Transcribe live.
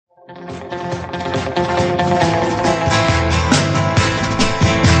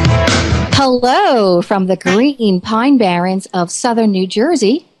Hello from the Green Pine Barrens of southern New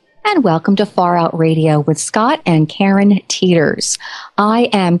Jersey, and welcome to Far Out Radio with Scott and Karen Teeters. I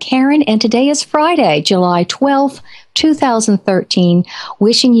am Karen, and today is Friday, July 12th, 2013,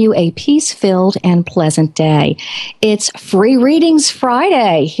 wishing you a peace-filled and pleasant day. It's Free Readings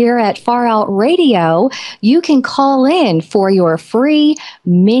Friday here at Far Out Radio. You can call in for your free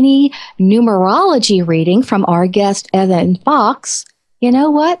mini numerology reading from our guest, Ethann Fox. You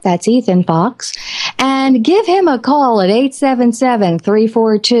know what? That's Ethann Fox. And give him a call at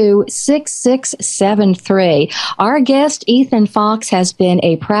 877-342-6673. Our guest, Ethann Fox, has been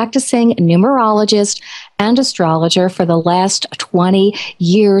a practicing numerologist and astrologer for the last 20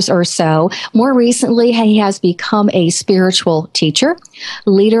 years or so. More recently, he has become a spiritual teacher,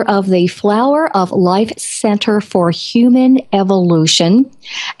 leader of the Flower of Life Center for Human Evolution,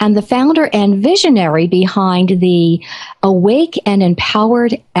 and the founder and visionary behind the Awake and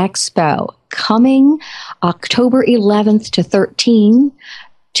Empowered Expo, coming October 11th to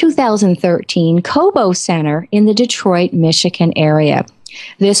 2013, Cobo Center in the Detroit, Michigan area.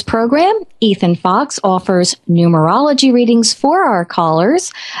 This program, Ethann Fox offers numerology readings for our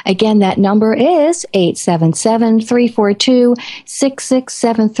callers. Again, that number is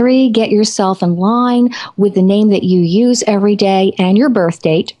 877-342-6673. Get yourself in line with the name that you use every day and your birth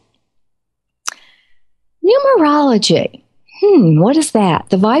date. Numerology. What is that?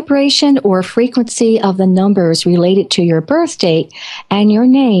 The vibration or frequency of the numbers related to your birth date and your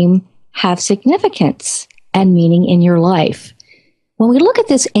name have significance and meaning in your life. When we look at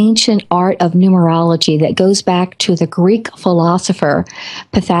this ancient art of numerology that goes back to the Greek philosopher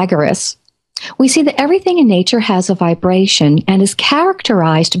Pythagoras, we see that everything in nature has a vibration and is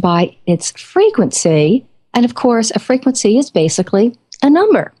characterized by its frequency. And of course, a frequency is basically a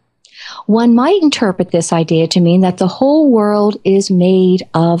number. One might interpret this idea to mean that the whole world is made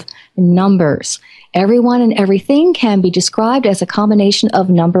of numbers. Everyone and everything can be described as a combination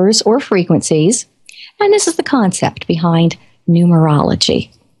of numbers or frequencies. And this is the concept behind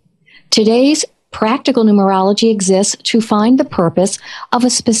numerology. Today's practical numerology exists to find the purpose of a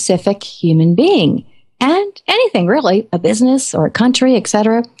specific human being and anything really, a business or a country,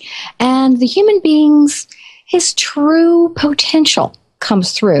 etc. And the human being's his true potential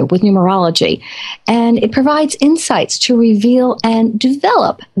comes through with numerology, and it provides insights to reveal and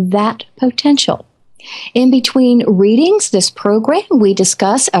develop that potential. In between readings, this program, we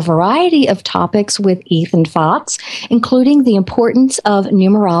discuss a variety of topics with Ethann Fox, including the importance of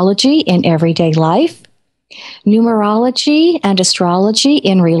numerology in everyday life, numerology and astrology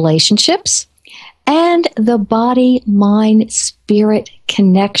in relationships, and the body-mind-spirit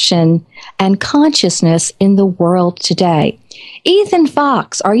connection and consciousness in the world today. Ethann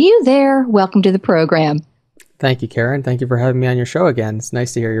Fox, are you there? Welcome to the program. Thank you, Karen. Thank you for having me on your show again. It's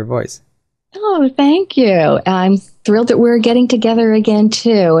nice to hear your voice. Oh, thank you. I'm thrilled that we're getting together again,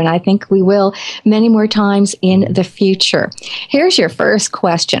 too, and I think we will many more times in the future. Here's your first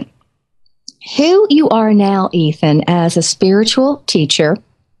question. Who you are now, Ethann, as a spiritual teacher,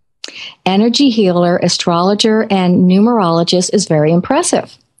 energy healer, astrologer, and numerologist is very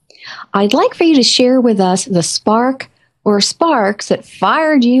impressive. I'd like for you to share with us the spark or sparks that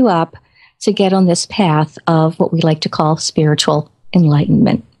fired you up to get on this path of what we like to call spiritual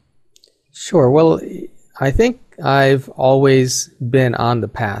enlightenment. Sure. Well, I think I've always been on the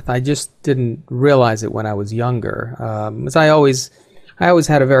path. I just didn't realize it when I was younger. As I always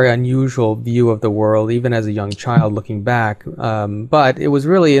had a very unusual view of the world, even as a young child looking back. But it was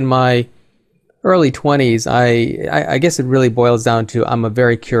really in my early 20s, I guess it really boils down to I'm a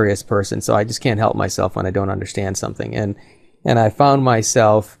very curious person, so I just can't help myself when I don't understand something. And I found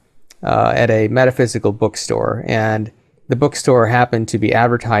myself at a metaphysical bookstore, and the bookstore happened to be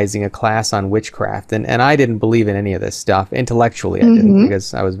advertising a class on witchcraft, and I didn't believe in any of this stuff. Intellectually, I didn't,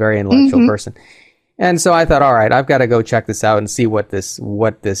 because I was a very intellectual person. And so I thought, all right, I've got to go check this out and see what this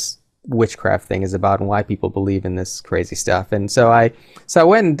witchcraft thing is about and why people believe in this crazy stuff. And so I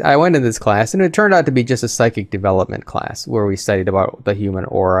went into this class, and it turned out to be just a psychic development class where we studied about the human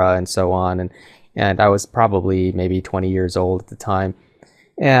aura and so on. And I was probably maybe 20 years old at the time.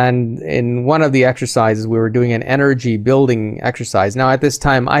 And in one of the exercises, we were doing an energy building exercise. Now, at this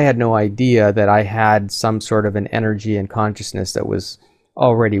time, I had no idea that I had some sort of an energy and consciousness that was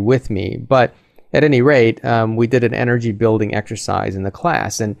already with me. But at any rate, we did an energy building exercise in the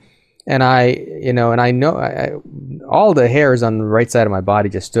class, and I know all the hairs on the right side of my body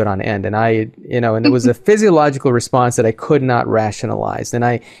just stood on end, and and it was a physiological response that I could not rationalize, and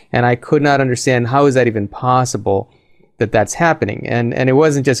I could not understand how is that even possible that's happening. And it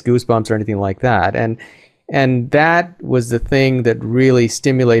wasn't just goosebumps or anything like that. And that was the thing that really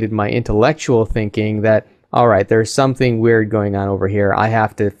stimulated my intellectual thinking that, all right, there's something weird going on over here. I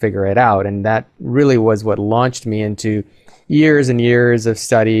have to figure it out. And that really was what launched me into years and years of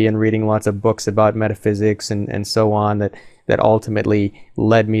study and reading lots of books about metaphysics and so on, that ultimately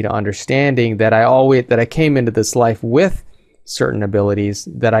led me to understanding that I came into this life with certain abilities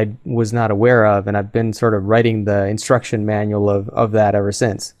that I was not aware of. And I've been sort of writing the instruction manual of that ever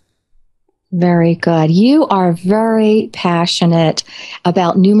since. Very good. You are very passionate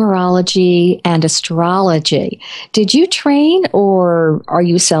about numerology and astrology. Did you train or are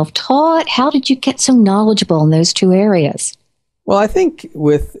you self-taught? How did you get so knowledgeable in those two areas? Well, I think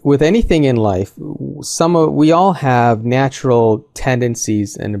with anything in life, we all have natural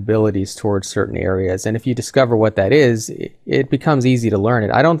tendencies and abilities towards certain areas. And if you discover what that is, it becomes easy to learn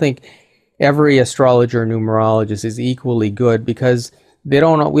it. I don't think every astrologer or numerologist is equally good because we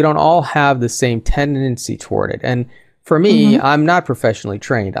don't all have the same tendency toward it. And for me, I'm not professionally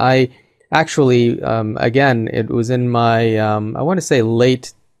trained. I actually, again, it was in my, I want to say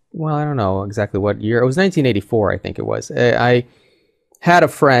late, well, I don't know exactly what year. It was 1984, I think it was. I had a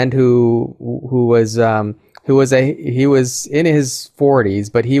friend who was in his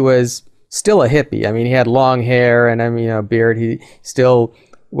 40s, but he was still a hippie. I mean, he had long hair and a beard. He still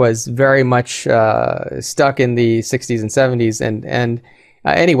was very much stuck in the 60s and 70s, and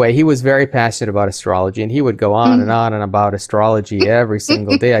anyway, he was very passionate about astrology, and he would go on and on and about astrology every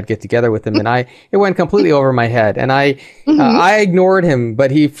single day. I'd get together with him, and it went completely over my head, and I ignored him.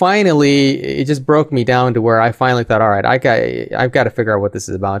 But it just broke me down to where I finally thought, all right, I've got to figure out what this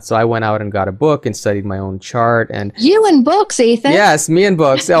is about. So I went out and got a book and studied my own chart. And you and books, Ethan? Yes, me and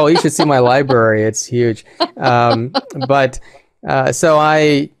books. Oh, you should see my library; it's huge. So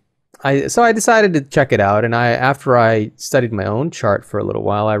I decided to check it out, and after I studied my own chart for a little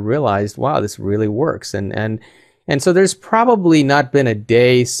while, I realized, wow, this really works. And so there's probably not been a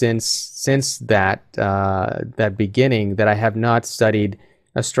day since that beginning that I have not studied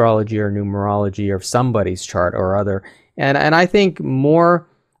astrology or numerology or somebody's chart or other. And I think more,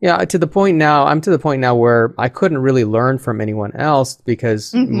 I'm to the point now where I couldn't really learn from anyone else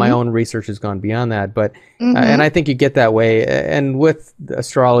because my own research has gone beyond that. But and I think you get that way. And with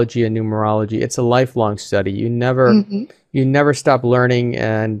astrology and numerology, it's a lifelong study. You never stop learning,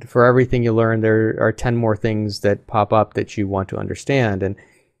 and for everything you learn, there are 10 more things that pop up that you want to understand.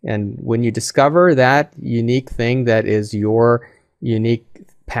 And when you discover that unique thing that is your unique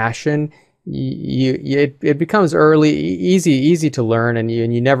passion, it becomes easy to learn, and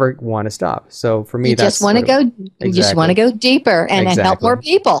you never want to stop. So for me, you just want to go deeper and help more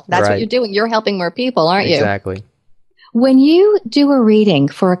people. That's what you're doing. You're helping more people, aren't you? Exactly. When you do a reading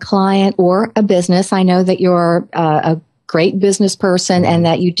for a client or a business, I know that you're a great business person and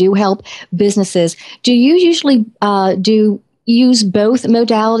that you do help businesses. Do you usually use both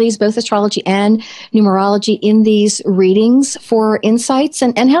modalities, both astrology and numerology, in these readings for insights?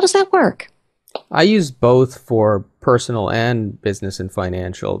 And how does that work? I use both for personal and business and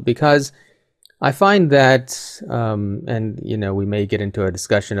financial because I find that, and we may get into a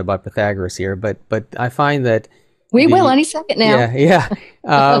discussion about Pythagoras here, but I find that we will any second now. Yeah.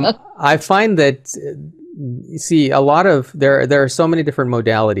 I find that there are so many different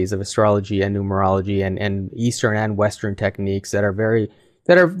modalities of astrology and numerology and Eastern and Western techniques that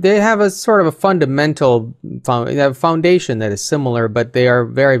they have a sort of a fundamental foundation that is similar, but they are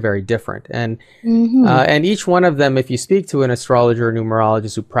very, very different. And each one of them, if you speak to an astrologer or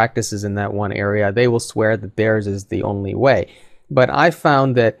numerologist who practices in that one area, they will swear that theirs is the only way. But I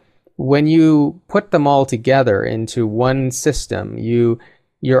found that when you put them all together into one system,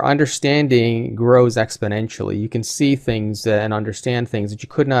 your understanding grows exponentially. You can see things and understand things that you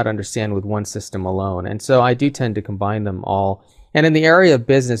could not understand with one system alone. And so I do tend to combine them all. And in the area of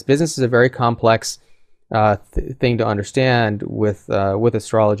business is a very complex thing to understand with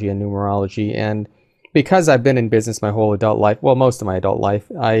astrology and numerology. And because I've been in business my whole adult life, well, most of my adult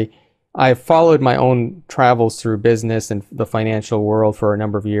life, I followed my own travels through business and the financial world for a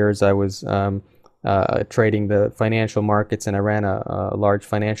number of years. I was trading the financial markets, and I ran a large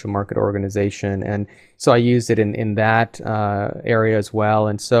financial market organization. And so I used it in that area as well.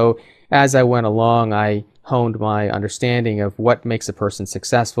 And so as I went along, I honed my understanding of what makes a person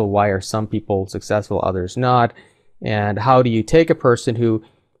successful, why are some people successful, others not, and how do you take a person who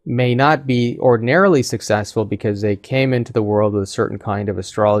may not be ordinarily successful because they came into the world with a certain kind of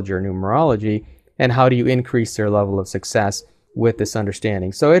astrology or numerology, and how do you increase their level of success with this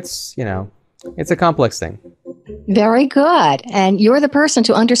understanding? So it's a complex thing. Very good. And you're the person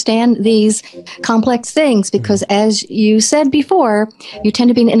to understand these complex things because, as you said before, you tend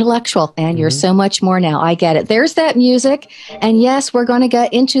to be an intellectual and you're so much more now. I get it. There's that music. And yes, we're going to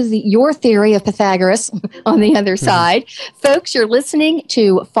get into your theory of Pythagoras on the other side. Folks, you're listening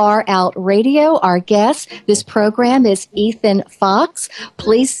to Far Out Radio. Our guest, this program is Ethann Fox.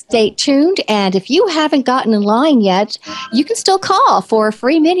 Please stay tuned. And if you haven't gotten in line yet, you can still call for a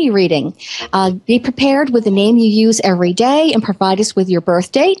free mini reading. Be prepared with the name you use every day and provide us with your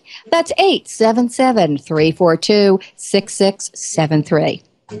birth date. That's 877-342-6673.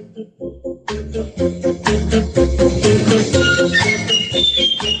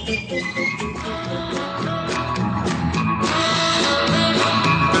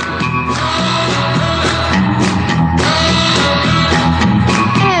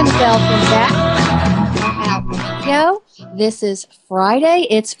 And welcome back to Out Radio. This is Friday.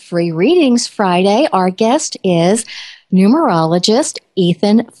 It's Free Readings Friday. Our guest is numerologist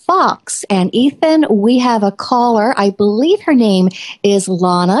Ethann Fox. And Ethann, we have a caller. I believe her name is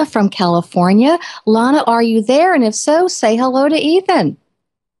Lana from California. Lana, are you there? And if so, say hello to Ethann.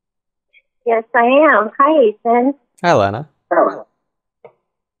 Yes, I am. Hi, Ethann. Hi, Lana.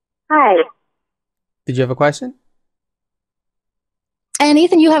 Hi. Did you have a question? And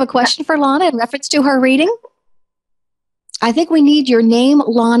Ethann, you have a question for Lana in reference to her reading? I think we need your name,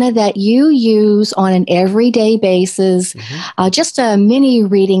 Lana, that you use on an everyday basis. Just a mini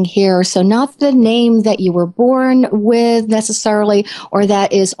reading here. So not the name that you were born with necessarily or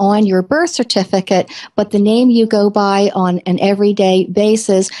that is on your birth certificate, but the name you go by on an everyday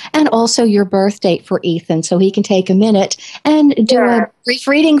basis and also your birth date for Ethann so he can take a minute and do a brief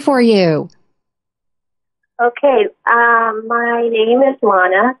reading for you. Okay. My name is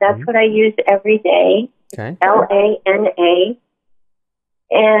Lana. That's what I use every day. Okay. Lana.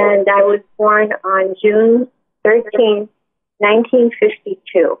 And I was born on June 13th,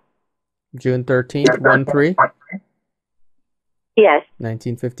 1952. June 13th, 1-3? Yes.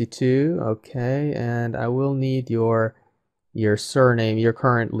 1952, okay. And I will need your surname, your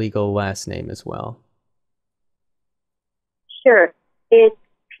current legal last name as well. Sure. It's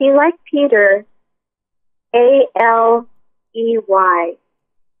P like Peter, A-L-E-Y.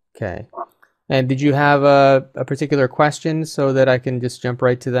 Okay. And did you have a particular question so that I can just jump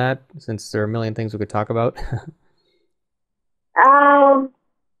right to that, since there are a million things we could talk about? I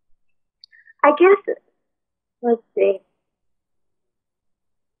guess, let's see.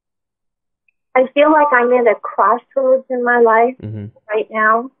 I feel like I'm at a crossroads in my life right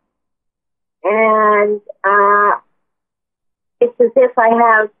now. And it's as if I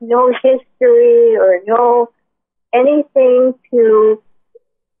have no history or no anything to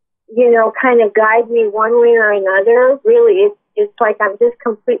kind of guide me one way or another. Really, it's like I'm just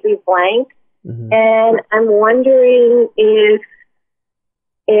completely blank. And I'm wondering if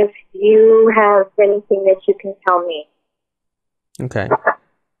you have anything that you can tell me. Okay.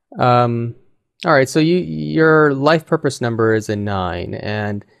 All right. So your life purpose number is a 9,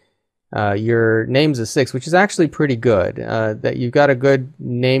 and your name's a 6, which is actually pretty good. That you've got a good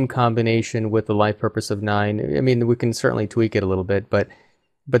name combination with the life purpose of 9. I mean, we can certainly tweak it a little bit, but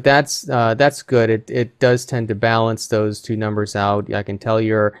that's good. It does tend to balance those two numbers out. I can tell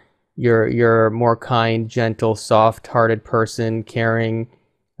you're a more kind, gentle, soft-hearted person, caring,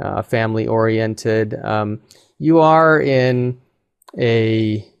 family-oriented. You are in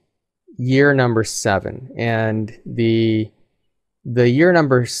a year number 7, and the year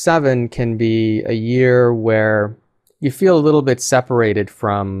number 7 can be a year where you feel a little bit separated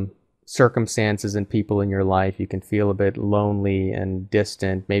from circumstances and people in your life. You can feel a bit lonely and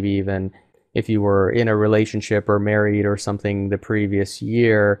distant, maybe even if you were in a relationship or married or something the previous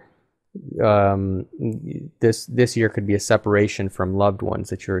year. This year could be a separation from loved ones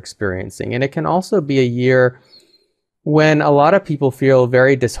that you're experiencing. And it can also be a year when a lot of people feel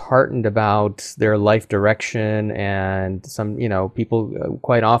very disheartened about their life direction, and some, people,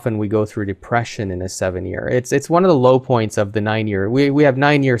 quite often we go through depression in a 7 year. It's one of the low points of the 9 year. We have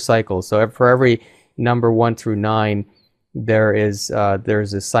 9 year cycles. So for every number 1 through 9, there's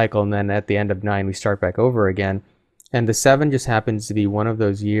a cycle. And then at the end of 9, we start back over again. And the 7 just happens to be one of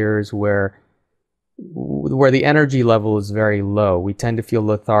those years where the energy level is very low. We tend to feel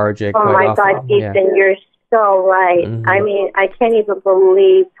lethargic. Oh my God, Ethann, you're so right. I mean, I can't even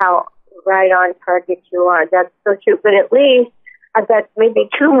believe how right on target you are. That's so true. But at least I've got maybe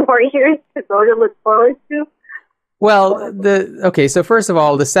 2 more years to go to look forward to. Well, so first of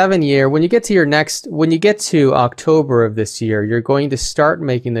all, the 7 year, when you get to October of this year, you're going to start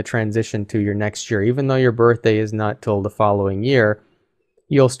making the transition to your next year. Even though your birthday is not till the following year,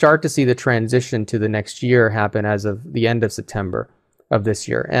 you'll start to see the transition to the next year happen as of the end of September of this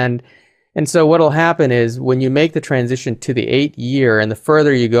year. And so what'll happen is when you make the transition to the 8th year, and the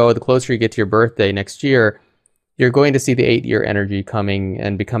further you go, the closer you get to your birthday next year, you're going to see the 8-year energy coming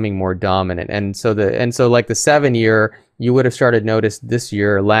and becoming more dominant. And so like the 7-year, you would have started notice this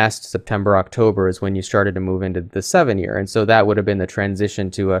year, last September, October is when you started to move into the 7-year. And so that would have been the transition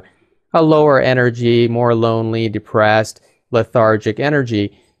to a lower energy, more lonely, depressed, lethargic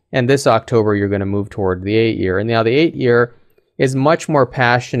energy. And this October, you're going to move toward the 8-year. And now the 8-year is much more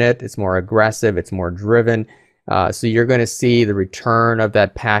passionate. It's more aggressive. It's more driven. So you're going to see the return of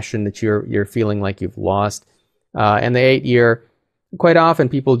that passion that you're feeling like you've lost. And the 8-year, quite often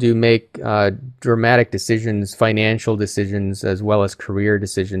people do make dramatic decisions, financial decisions, as well as career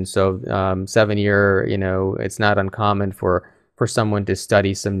decisions. So 7-year, it's not uncommon for someone to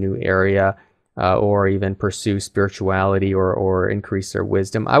study some new area or even pursue spirituality or increase their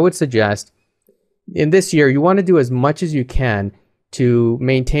wisdom. I would suggest in this year, you want to do as much as you can to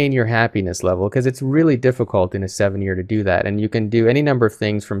maintain your happiness level, because it's really difficult in a 7-year to do that. And you can do any number of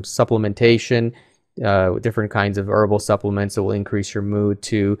things from supplementation, different kinds of herbal supplements that will increase your mood,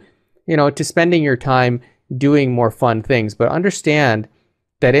 to spending your time doing more fun things. But understand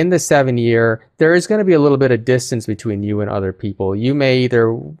that in the 7-year, there is going to be a little bit of distance between you and other people. You may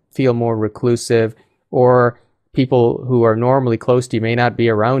either feel more reclusive, or people who are normally close to you may not be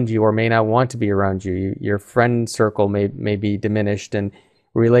around you or may not want to be around you. Your friend circle may be diminished, and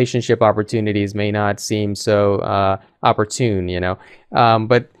relationship opportunities may not seem so opportune,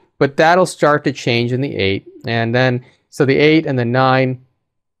 But that'll start to change in the 8. And then, so the 8 and the 9,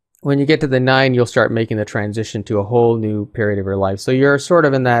 when you get to the 9, you'll start making the transition to a whole new period of your life. So you're sort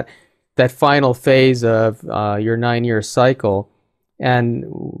of in that final phase of your 9-year cycle. And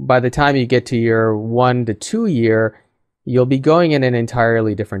by the time you get to your 1 to 2 year, you'll be going in an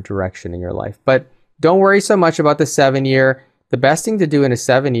entirely different direction in your life. But don't worry so much about the 7-year. The best thing to do in a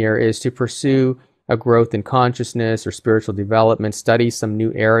 7-year is to pursue a growth in consciousness or spiritual development, study some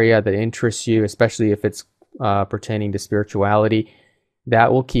new area that interests you, especially if it's pertaining to spirituality.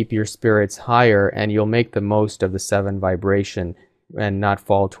 That will keep your spirits higher, and you'll make the most of the 7 vibration and not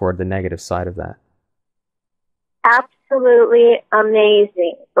fall toward the negative side of that. Absolutely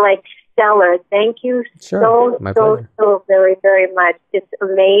amazing. Like stellar. Thank you so very, very much. It's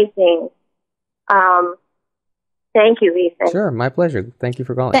amazing. Thank you, Ethan. Sure, my pleasure. Thank you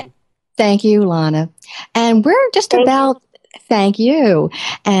for calling. Thank you, Lana. And we're just thank you.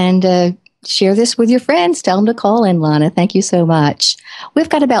 And share this with your friends. Tell them to call in, Lana. Thank you so much. We've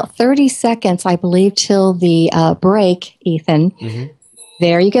got about 30 seconds, I believe, till the break, Ethan. Mm-hmm.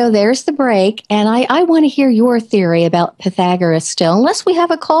 There you go. There's the break. And I want to hear your theory about Pythagoras still, unless we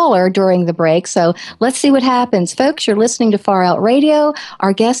have a caller during the break. So let's see what happens. Folks, you're listening to Far Out Radio.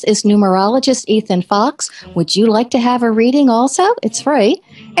 Our guest is numerologist Ethann Fox. Would you like to have a reading also? It's free.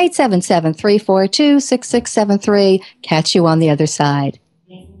 877-342-6673. Catch you on the other side.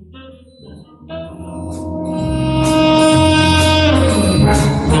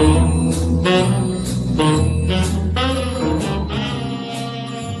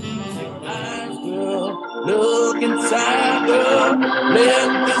 Look inside, girl.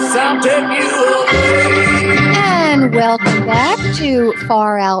 Let the sound take you away. And welcome back to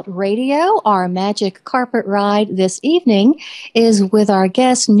Far Out Radio. Our magic carpet ride this evening is with our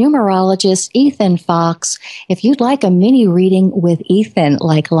guest numerologist Ethann Fox. If you'd like a mini reading with Ethann,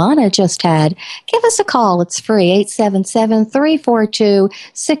 like Lana just had, give us a call. It's free,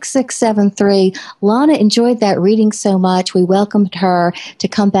 877-342-6673. Lana enjoyed that reading so much, we welcomed her to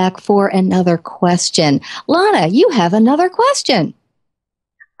come back for another question. Lana, you have another question.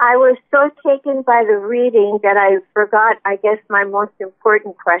 I was so taken by the reading that I forgot, I guess, my most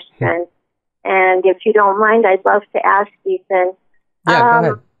important question. And if you don't mind, I'd love to ask Ethan. Yeah, go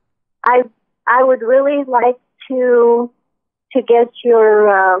ahead. I would really like to get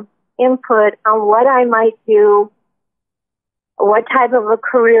your input on what I might do, what type of a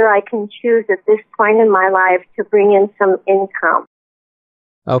career I can choose at this point in my life to bring in some income.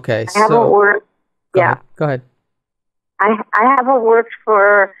 Okay, I haven't worked. Go ahead. I haven't worked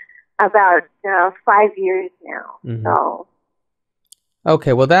for about 5 years now. Mm-hmm. So.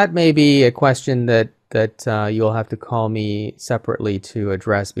 Okay, well, that may be a question that you'll have to call me separately to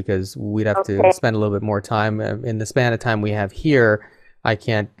address, because we'd have to spend a little bit more time. In the span of time we have here, I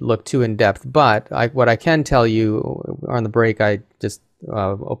can't look too in depth. But what I can tell you on the break, I just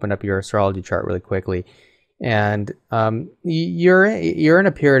opened up your astrology chart really quickly. And you're in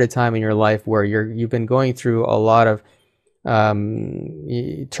a period of time in your life where you've been going through a lot of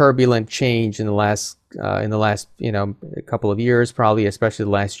turbulent change in the last couple of years, probably especially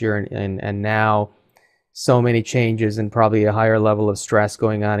the last year, and now so many changes and probably a higher level of stress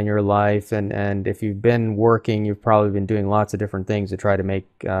going on in your life. And if you've been working, you've probably been doing lots of different things to try to make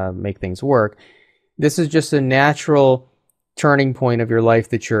things work. This is just a natural turning point of your life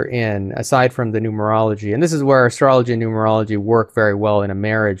that you're in, aside from the numerology. And this is where astrology and numerology work very well in a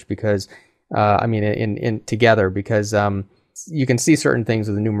marriage, because in together, because you can see certain things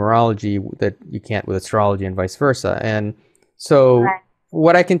with the numerology that you can't with astrology, and vice versa. And so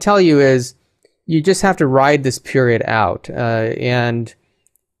what I can tell you is you just have to ride this period out, and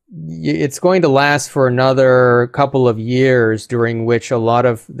it's going to last for another couple of years, during which there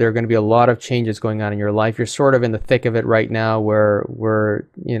are going to be a lot of changes going on in your life. You're sort of in the thick of it right now, where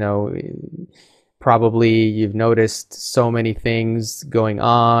probably you've noticed so many things going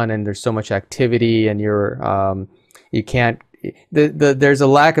on, and there's so much activity, and there's a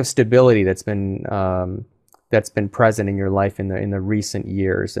lack of stability that's been present in your life in the recent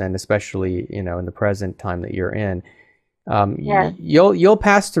years, and especially in the present time that you're in. You'll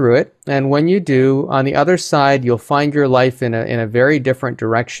pass through it, and when you do, on the other side, you'll find your life in a very different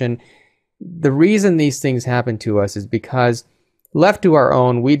direction. The reason these things happen to us is because, left to our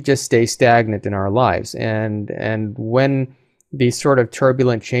own, we'd just stay stagnant in our lives, and when these sort of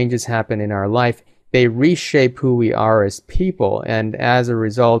turbulent changes happen in our life, they reshape who we are as people, and as a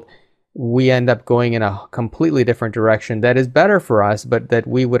result, we end up going in a completely different direction that is better for us, but that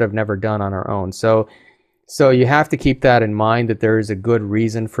we would have never done on our own. So you have to keep that in mind, that there is a good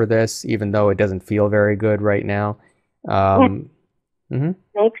reason for this, even though it doesn't feel very good right now.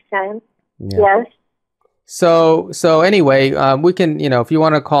 Makes sense. Yeah. Yes. So anyway, we can, if you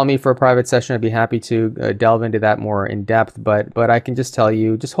want to call me for a private session, I'd be happy to delve into that more in depth. But I can just tell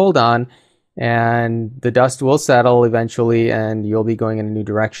you, just hold on, and the dust will settle eventually, and you'll be going in a new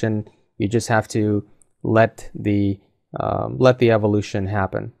direction. You just have to let the evolution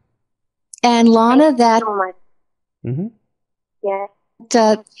happen. And Lana, that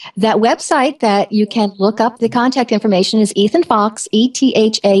that website that you can look up, the contact information is Ethann Fox,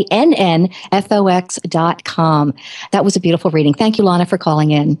 ETHANNFOX.com. That was a beautiful reading. Thank you, Lana, for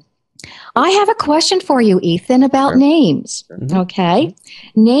calling in. I have a question for you, Ethann, about names. Okay.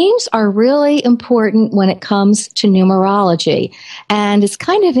 Names are really important when it comes to numerology. And it's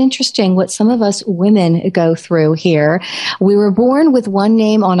kind of interesting what some of us women go through here. We were born with one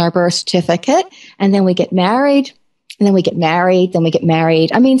name on our birth certificate, and then we get married, and then we get married, then we get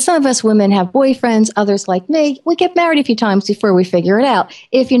married. I mean, some of us women have boyfriends, others like me, we get married a few times before we figure it out,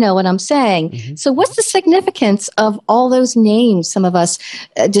 if you know what I'm saying. So what's the significance of all those names some of us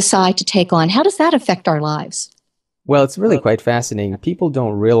decide to take on? How does that affect our lives? Well, it's really quite fascinating. People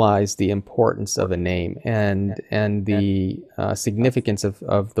don't realize the importance of a name and the significance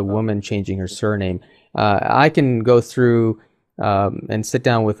of the woman changing her surname. I can go through and sit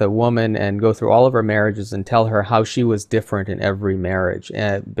down with a woman and go through all of her marriages and tell her how she was different in every marriage,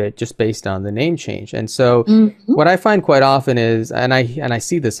 but just based on the name change. And so what I find quite often is, and I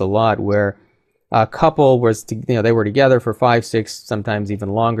see this a lot, where a couple they were together for 5, 6, sometimes even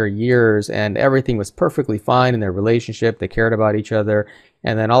longer years, and everything was perfectly fine in their relationship. They cared about each other.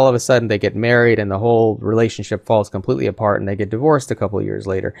 And then all of a sudden they get married and the whole relationship falls completely apart, and they get divorced a couple of years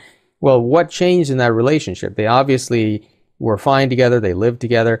later. Well, what changed in that relationship? They obviously were fine together. They lived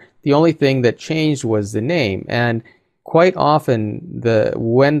together. The only thing that changed was the name. And quite often,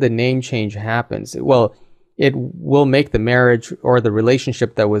 when the name change happens, it will make the marriage or the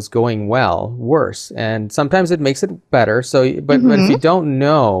relationship that was going well worse. And sometimes it makes it better. But if you don't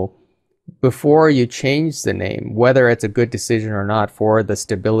know before you change the name whether it's a good decision or not for the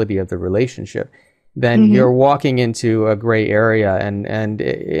stability of the relationship, then you're walking into a gray area, and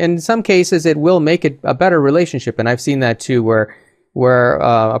in some cases it will make it a better relationship. And I've seen that too, where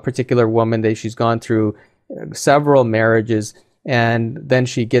a particular woman, she's gone through several marriages, and then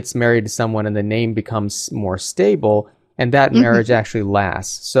she gets married to someone and the name becomes more stable, and that marriage actually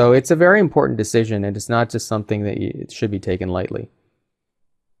lasts. So it's a very important decision, and it's not just something that it should be taken lightly.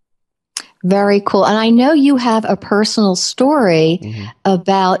 Very cool. And I know you have a personal story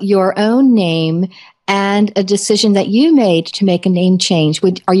about your own name and a decision that you made to make a name change.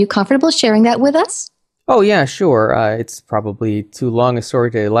 Are you comfortable sharing that with us? Oh, yeah, sure. It's probably too long a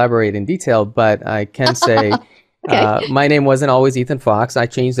story to elaborate in detail, but I can say my name wasn't always Ethann Fox. I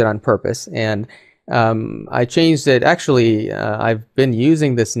changed it on purpose. And I changed it. Actually, I've been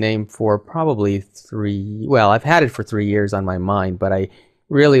using this name for probably I've had it for 3 years on my mind, but I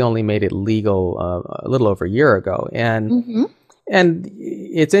really only made it legal a little over a year ago. And and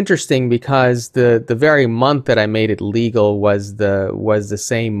it's interesting because the very month that I made it legal was the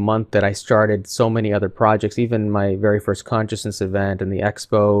same month that I started so many other projects. Even my very first consciousness event and the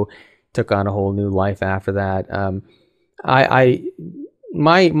expo took on a whole new life after that.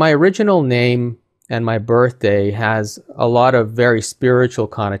 My original name and my birthday has a lot of very spiritual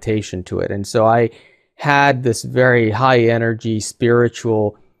connotation to it, and so I had this very high energy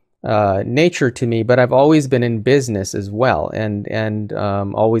spiritual nature to me, but I've always been in business as well, and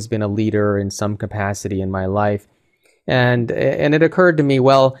always been a leader in some capacity in my life. And it occurred to me,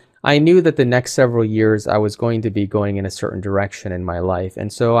 well, I knew that the next several years I was going to be going in a certain direction in my life,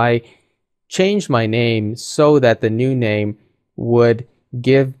 and so I changed my name so that the new name would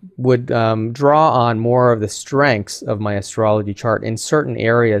draw on more of the strengths of my astrology chart in certain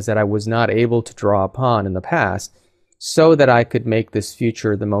areas that I was not able to draw upon in the past, so that I could make this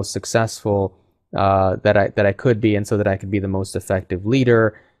future the most successful that I could be, and so that I could be the most effective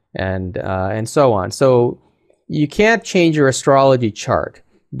leader, and so on. So you can't change your astrology chart,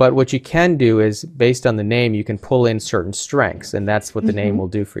 but what you can do is, based on the name, you can pull in certain strengths, and that's what the name will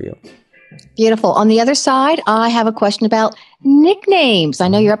do for you. Beautiful. On the other side, I have a question about nicknames. I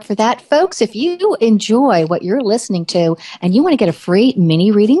know you're up for that. Folks, if you enjoy what you're listening to and you want to get a free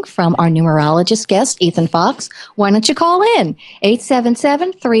mini reading from our numerologist guest, Ethann Fox, why don't you call in?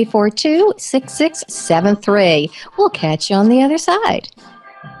 877-342-6673. We'll catch you on the other side.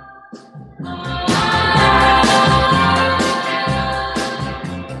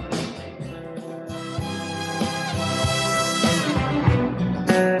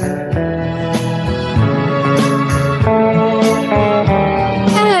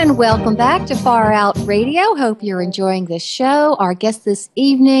 Welcome back to Far Out Radio. Hope you're enjoying this show. Our guest this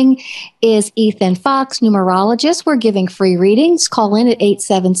evening is Ethann Fox, numerologist. We're giving free readings. Call in at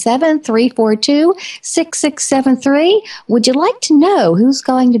 877-342-6673. Would you like to know who's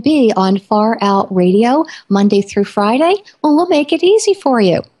going to be on Far Out Radio Monday through Friday? Well, we'll make it easy for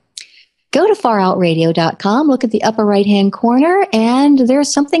you. Go to FarOutRadio.com, look at the upper right-hand corner, and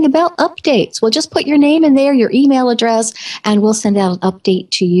there's something about updates. We'll just put your name in there, your email address, and we'll send out an update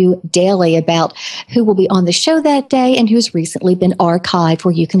to you daily about who will be on the show that day and who's recently been archived,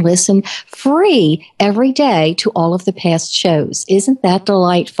 where you can listen free every day to all of the past shows. Isn't that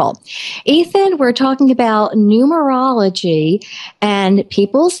delightful? Ethann, we're talking about numerology and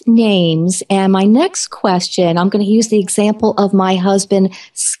people's names, and my next question, I'm going to use the example of my husband,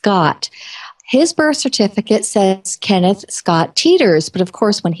 Scott. His birth certificate says Kenneth Scott Teeters, but of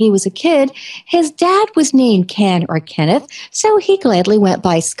course, when he was a kid, his dad was named Ken or Kenneth, so he gladly went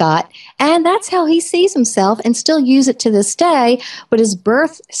by Scott, and that's how he sees himself and still use it to this day. But his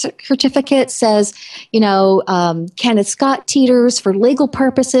birth certificate says, Kenneth Scott Teeters for legal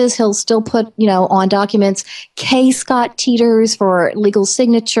purposes. He'll still put, on documents, K. Scott Teeters for legal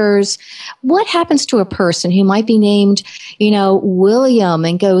signatures. What happens to a person who might be named, William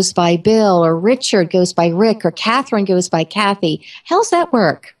and goes by Bill, or Richard goes by Rick, or Catherine goes by Kathy? How's that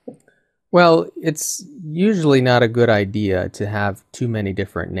work? Well, it's usually not a good idea to have too many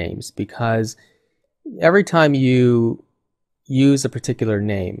different names, because every time you use a particular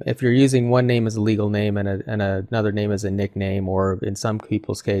name, if you're using one name as a legal name and another name as a nickname, or in some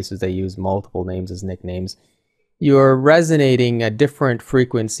people's cases they use multiple names as nicknames, you're resonating a different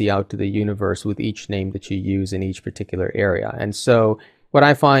frequency out to the universe with each name that you use in each particular area. And so what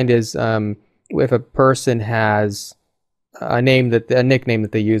I find is, if a person has a nickname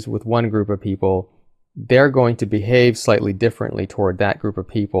that they use with one group of people, they're going to behave slightly differently toward that group of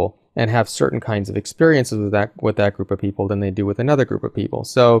people and have certain kinds of experiences with that group of people than they do with another group of people.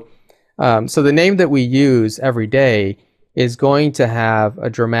 So the name that we use every day is going to have a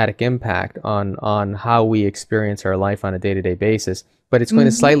dramatic impact on how we experience our life on a day-to-day basis, but it's going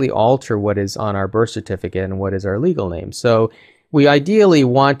to slightly alter what is on our birth certificate and what is our legal name. So we ideally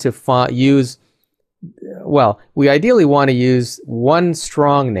want to use one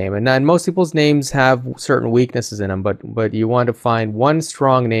strong name, and most people's names have certain weaknesses in them, but you want to find one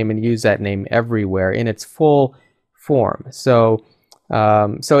strong name and use that name everywhere in its full form. So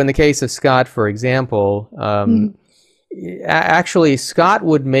in the case of Scott, for example, actually Scott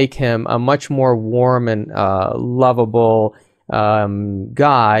would make him a much more warm and lovable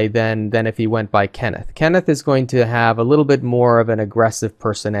guy than if he went by Kenneth. Kenneth is going to have a little bit more of an aggressive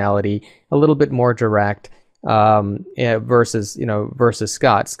personality, a little bit more direct, versus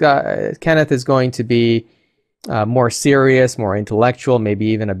Scott. Kenneth is going to be more serious, more intellectual, maybe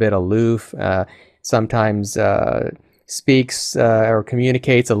even a bit aloof. Sometimes speaks or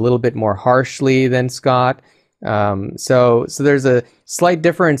communicates a little bit more harshly than Scott. So there's a slight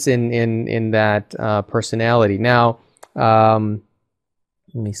difference in that personality. Now, Let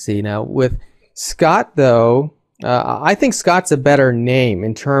me see now. With Scott, though, I think Scott's a better name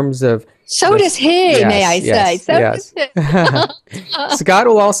in terms of. So does he, yes, may I say. So yes. does he. Scott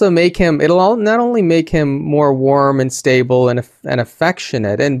will also make him, not only make him more warm and stable and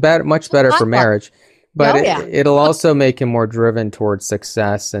affectionate and much better for marriage, but it'll also make him more driven towards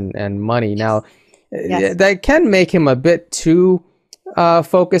success and money. Now, that can make him a bit too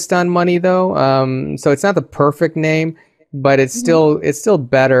focused on money, though. So it's not the perfect name, but it's still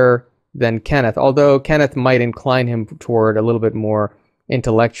better than Kenneth, although Kenneth might incline him toward a little bit more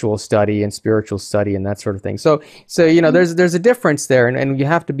intellectual study and spiritual study and that sort of thing. So there's a difference there, and you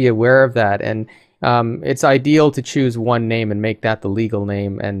have to be aware of that. And it's ideal to choose one name and make that the legal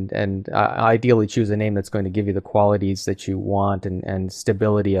name, and ideally choose a name that's going to give you the qualities that you want and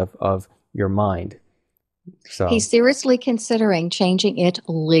stability of your mind. So he's seriously considering changing it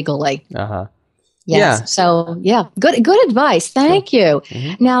legally. Yes. Yeah. So, good advice. Thank you.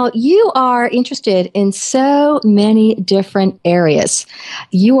 Mm-hmm. Now, you are interested in so many different areas.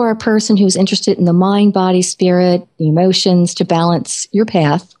 You are a person who's interested in the mind, body, spirit, emotions to balance your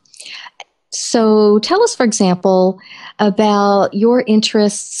path. So tell us, for example, about your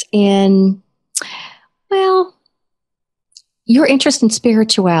interests in, your interest in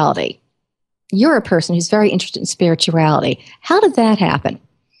spirituality. You're a person who's very interested in spirituality. How did that happen?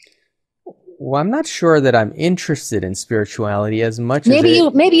 Well, I'm not sure that I'm interested in spirituality as much maybe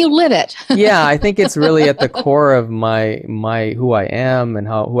as maybe you live it. Yeah, I think it's really at the core of my who I am and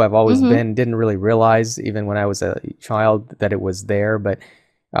who I've always been. Didn't really realize even when I was a child that it was there, but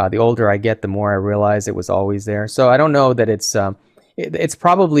the older I get, the more I realize it was always there. So I don't know that it's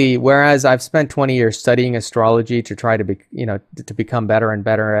probably, whereas I've spent 20 years studying astrology to try to to become better and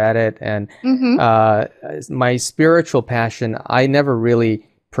better at it, and my spiritual passion I never really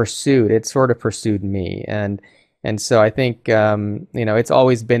pursued. It sort of pursued me, and so I think it's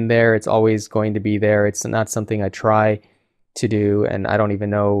always been there. It's always going to be there. It's not something I try to do, and I don't even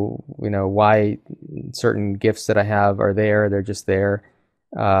know why certain gifts that I have are there. They're just there.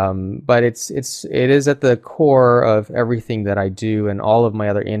 But it is at the core of everything that I do, and all of my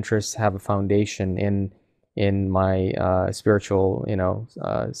other interests have a foundation in my spiritual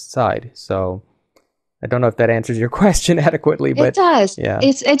side. So I don't know if that answers your question adequately, but it does. Yeah.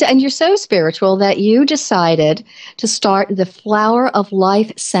 And you're so spiritual that you decided to start the Flower of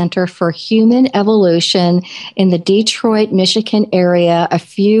Life Center for Human Evolution in the Detroit, Michigan area a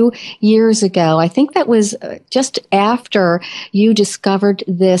few years ago. I think that was just after you discovered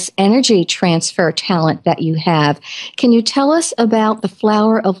this energy transfer talent that you have. Can you tell us about the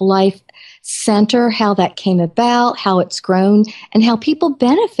Flower of Life Center, how that came about, how it's grown, and how people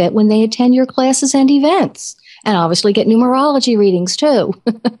benefit when they attend your classes and events, and obviously get numerology readings too?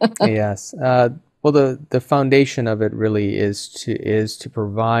 Yes. Well, the foundation of it really is to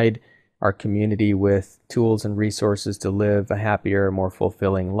provide our community with tools and resources to live a happier, more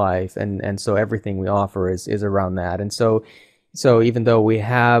fulfilling life, and so everything we offer is around that. And so even though we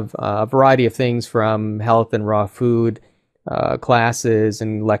have a variety of things from health and raw food classes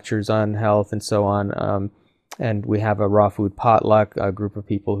and lectures on health and so on. And we have a raw food potluck, a group of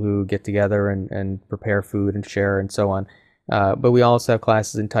people who get together and prepare food and share and so on. But we also have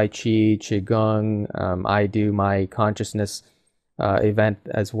classes in Tai Chi, Qigong. I do my consciousness event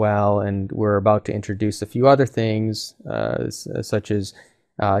as well. And we're about to introduce a few other things, such as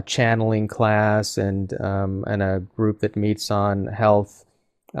channeling class and a group that meets on health,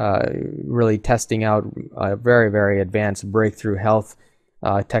 really testing out very, very advanced breakthrough health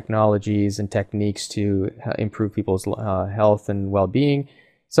technologies and techniques to improve people's health and well-being.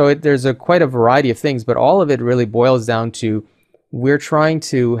 So there's quite a variety of things, but all of it really boils down to we're trying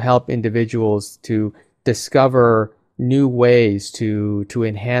to help individuals to discover new ways to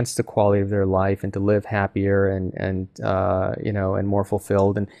enhance the quality of their life and to live happier and more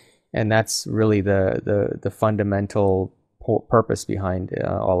fulfilled, and that's really the fundamental purpose behind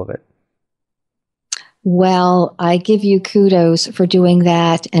all of it. Well, I give you kudos for doing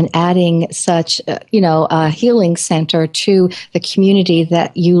that and adding such, a healing center to the community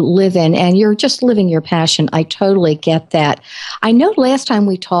that you live in, and you're just living your passion. I totally get that. I know last time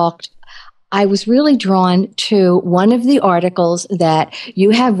we talked, I was really drawn to one of the articles that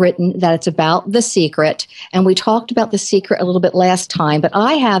you have written that it's about The Secret. And we talked about The Secret a little bit last time, but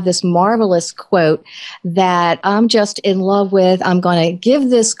I have this marvelous quote that I'm just in love with. I'm going to give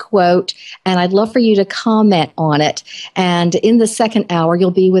this quote, and I'd love for you to comment on it. And in the second hour,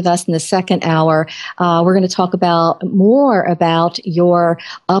 you'll be with us in the second hour. We're going to talk more about your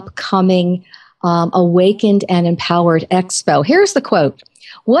upcoming Awakened and Empowered Expo. Here's the quote.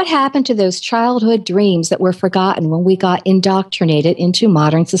 What happened to those childhood dreams that were forgotten when we got indoctrinated into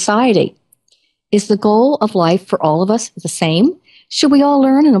modern society? Is the goal of life for all of us the same? Should we all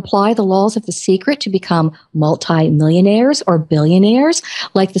learn and apply the laws of the secret to become multi-millionaires or billionaires,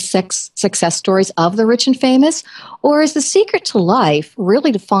 like the success stories of the rich and famous? Or is the secret to life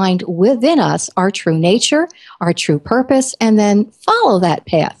really to find within us our true nature, our true purpose, and then follow that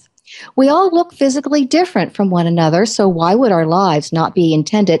path? We all look physically different from one another, so why would our lives not be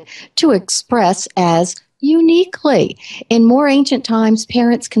intended to express as uniquely? In more ancient times,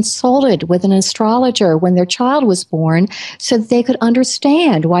 parents consulted with an astrologer when their child was born so that they could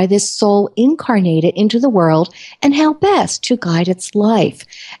understand why this soul incarnated into the world and how best to guide its life.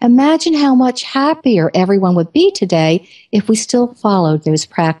 Imagine how much happier everyone would be today if we still followed those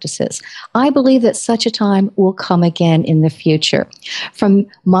practices. I believe that such a time will come again in the future. From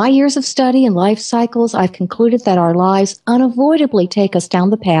my years of study and life cycles, I've concluded that our lives unavoidably take us down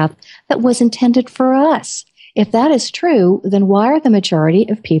the path that was intended for us. If that is true, then why are the majority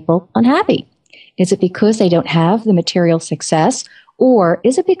of people unhappy? Is it because they don't have the material success, or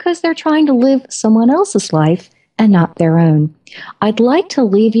is it because they're trying to live someone else's life and not their own? I'd like to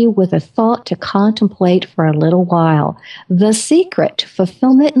leave you with a thought to contemplate for a little while. The secret to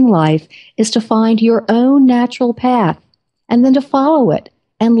fulfillment in life is to find your own natural path and then to follow it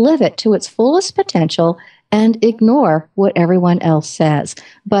and live it to its fullest potential and ignore what everyone else says.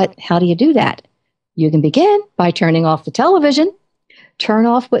 But how do you do that? You can begin by turning off the television. Turn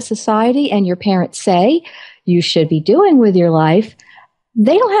off what society and your parents say you should be doing with your life.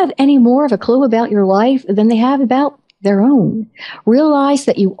 They don't have any more of a clue about your life than they have about their own. Realize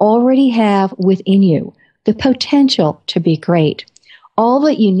that you already have within you the potential to be great. All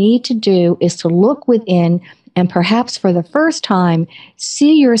that you need to do is to look within and perhaps for the first time,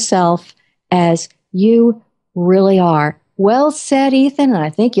 see yourself as you really are. Well said, Ethann, and I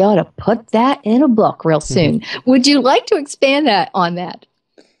think you ought to put that in a book real soon. Would you like to expand on that?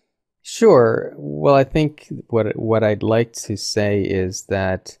 Sure. Well, I think what I'd like to say is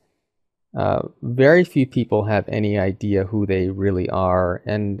that very few people have any idea who they really are,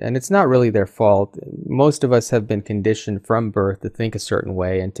 and it's not really their fault. Most of us have been conditioned from birth to think a certain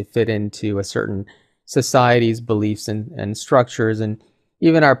way and to fit into a certain society's beliefs and structures, and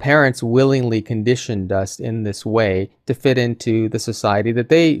even our parents willingly conditioned us in this way to fit into the society that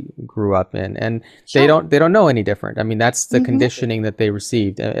they grew up in, and sure. they don't know any different. I mean, that's the conditioning that they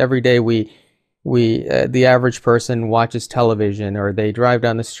received. Every day the average person watches television, or they drive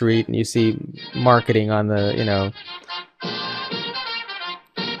down the street and you see marketing on the,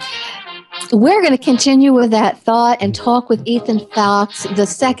 We're going to continue with that thought and talk with Ethann Fox the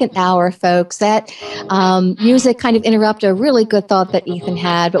second hour, folks. That music kind of interrupted a really good thought that Ethann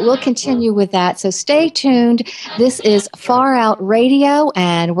had, but we'll continue with that. So stay tuned. This is Far Out Radio,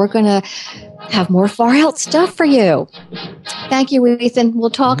 and we're going to have more Far Out stuff for you. Thank you, Ethann. We'll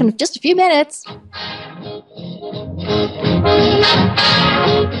talk in just a few minutes.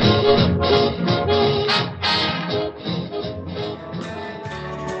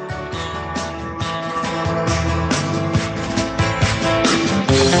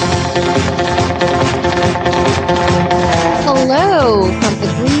 Hello from the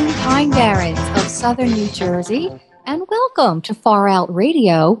Green Pine Barrens of southern New Jersey, and welcome to Far Out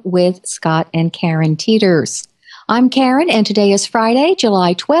Radio with Scott and Karen Teeters. I'm Karen, and today is Friday,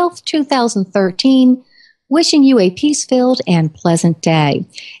 July 12th, 2013, wishing you a peace-filled and pleasant day.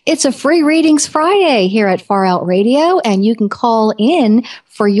 It's a free readings Friday here at Far Out Radio, and you can call in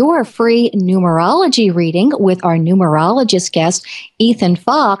for your free numerology reading with our numerologist guest, Ethann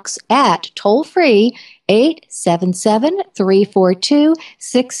Fox, at toll-free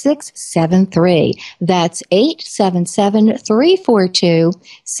 877-342-6673. That's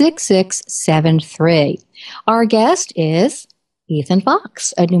 877-342-6673. Our guest is Ethann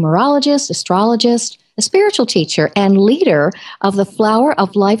Fox, a numerologist, astrologist, a spiritual teacher, and leader of the Flower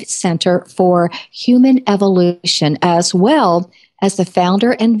of Life Center for Human Evolution, as well as the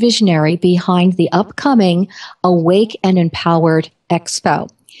founder and visionary behind the upcoming Awake and Empowered Expo.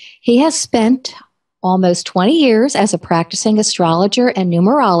 He has spent almost 20 years as a practicing astrologer and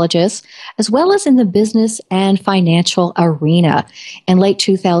numerologist, as well as in the business and financial arena. In late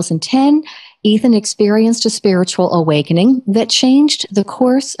 2010, Ethann experienced a spiritual awakening that changed the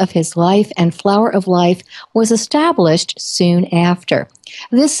course of his life, and Flower of Life was established soon after.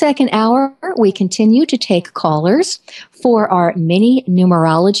 This second hour, we continue to take callers for our mini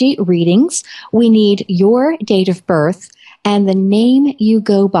numerology readings. We need your date of birth and the name you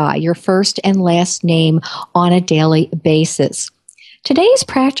go by, your first and last name on a daily basis. Today's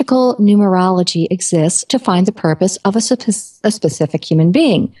practical numerology exists to find the purpose of a specific human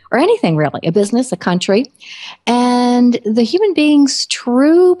being, or anything really, a business, a country, and the human being's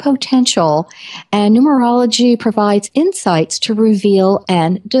true potential. And numerology provides insights to reveal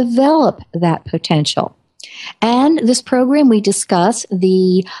and develop that potential. And this program, we discuss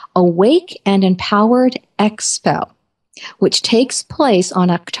the Awake and Empowered Expo, which takes place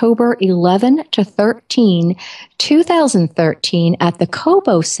on October 11 to 13, 2013 at the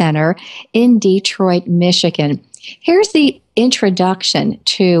Cobo Center in Detroit, Michigan. Here's the introduction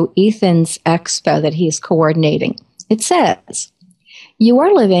to Ethann's expo that he is coordinating. It says, "You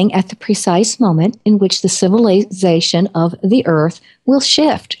are living at the precise moment in which the civilization of the earth will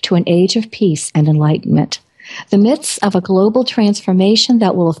shift to an age of peace and enlightenment, the midst of a global transformation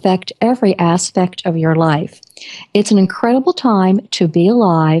that will affect every aspect of your life. It's an incredible time to be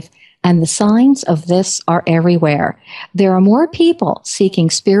alive, and the signs of this are everywhere. There are more people seeking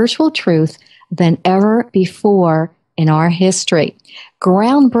spiritual truth than ever before in our history.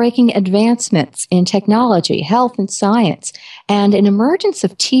 Groundbreaking advancements in technology, health, and science, and an emergence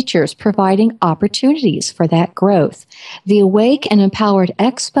of teachers providing opportunities for that growth. The Awake and Empowered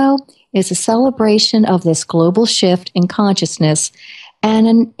Expo is a celebration of this global shift in consciousness and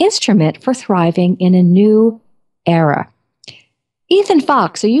an instrument for thriving in a new era." Ethann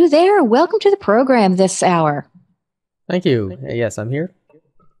Fox, are you there? Welcome to the program this hour. Thank you. Yes, I'm here.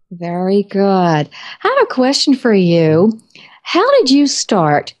 Very good. I have a question for you. How did you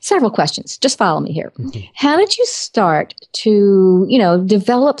start? Several questions. Just follow me here. How did you start to,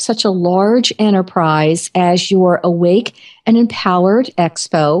 develop such a large enterprise as your Awake and Empowered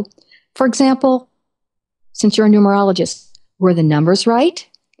Expo? For example, since you're a numerologist, were the numbers right?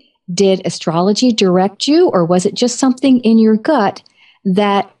 Did astrology direct you, or was it just something in your gut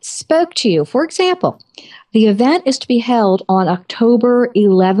that spoke to you? For example, the event is to be held on October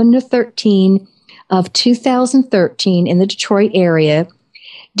 11 to 13 of 2013 in the Detroit area.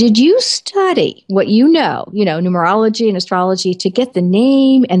 Did you study what numerology and astrology, to get the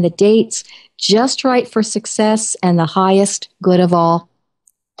name and the dates just right for success and the highest good of all?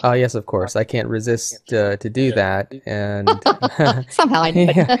 Yes, of course. I can't resist to do that. And somehow I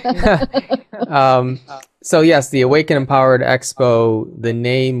did. So yes, the Awake and Empowered Expo, the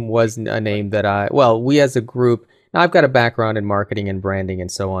name was a name that we as a group, now I've got a background in marketing and branding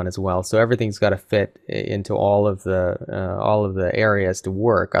and so on as well. So everything's got to fit into all of the areas to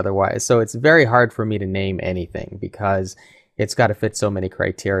work otherwise. So it's very hard for me to name anything because it's got to fit so many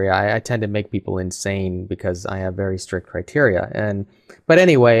criteria. I tend to make people insane because I have very strict criteria. But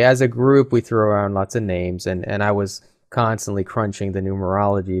anyway, as a group, we threw around lots of names, and I was constantly crunching the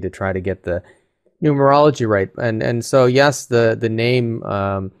numerology to try to get the numerology right. And so yes, the name,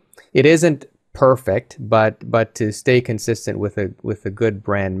 it isn't perfect, but to stay consistent with a good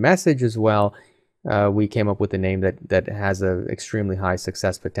brand message as well, we came up with a name that has a extremely high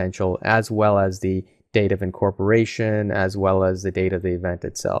success potential, as well as the date of incorporation, as well as the date of the event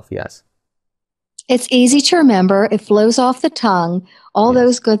itself. Yes. It's easy to remember. It flows off the tongue, all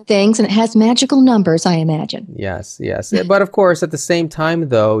those good things, and it has magical numbers, I imagine. Yes. But of course, at the same time,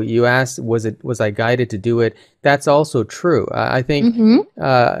 though, you asked, was I guided to do it? That's also true. I think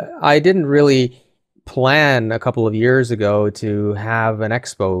I didn't really plan a couple of years ago to have an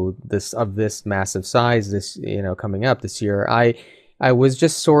expo of this massive size coming up this year. I was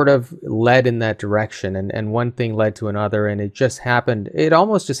just sort of led in that direction, and one thing led to another, and it just happened. It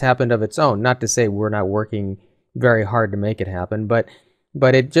almost just happened of its own. Not to say we're not working very hard to make it happen, but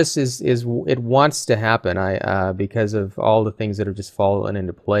it just is it wants to happen. Because of all the things that have just fallen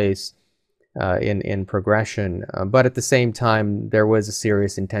into place in progression. But at the same time, there was a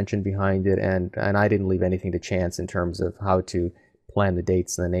serious intention behind it, and I didn't leave anything to chance in terms of how to plan the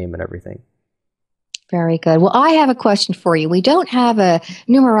dates and the name and everything. Very good. Well, I have a question for you. We don't have a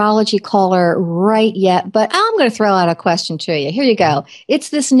numerology caller right yet, but I'm going to throw out a question to you. Here you go. It's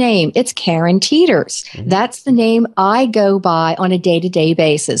this name. It's Karen Teeters. Mm-hmm. That's the name I go by on a day-to-day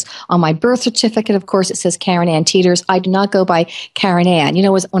basis. On my birth certificate, of course, it says Karen Ann Teeters. I do not go by Karen Ann.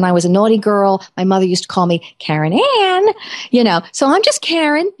 When I was a naughty girl, my mother used to call me Karen Ann, So I'm just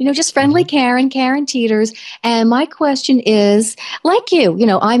Karen, just friendly Karen Teeters. And my question is, like you,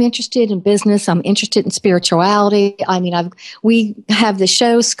 I'm interested in business. I'm interested in spirituality. We have the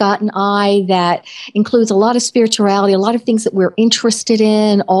show, Scott and I, that includes a lot of spirituality, a lot of things that we're interested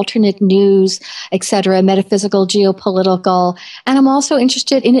in, alternate news, etc., metaphysical, geopolitical, and I'm also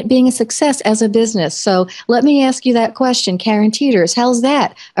interested in it being a success as a business. So let me ask you that question, Karen Teeters. How's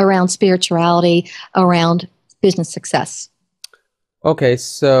that around spirituality, around business success? Okay,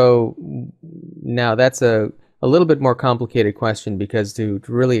 so now that's a a little bit more complicated question, because to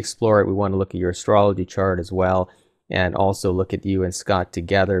really explore it, we want to look at your astrology chart as well, and also look at you and Scott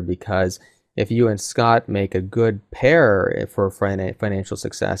together, because if you and Scott make a good pair for financial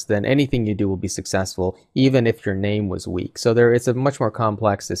success, then anything you do will be successful, even if your name was weak. So it's a much more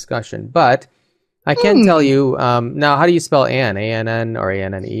complex discussion. But I can tell you, now, how do you spell Ann? A-N-N or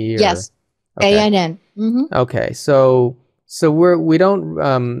A-N-N-E? Yes, okay. A-N-N. Mm-hmm. Okay, so we don't,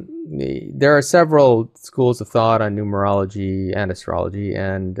 there are several schools of thought on numerology and astrology,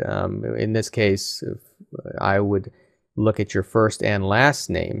 and in this case, I would look at your first and last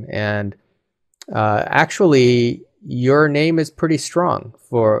name, and actually, your name is pretty strong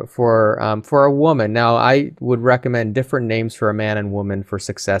for a woman. Now, I would recommend different names for a man and woman for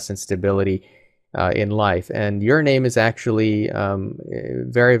success and stability in life. And your name is actually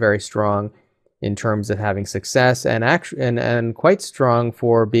very, very strong in terms of having success, and quite strong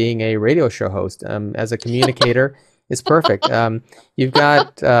for being a radio show host. As a communicator, it's perfect. You've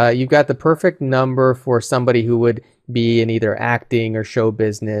got the perfect number for somebody who would be in either acting or show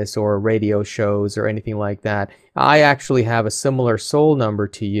business or radio shows or anything like that. I actually have a similar soul number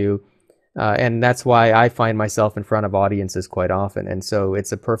to you, and that's why I find myself in front of audiences quite often. And so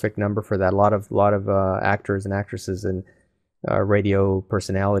it's a perfect number for that. A lot of actors and actresses and radio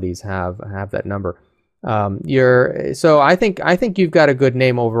personalities have that number. So I think you've got a good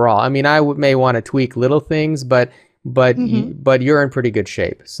name overall. I mean, I may want to tweak little things, but you're in pretty good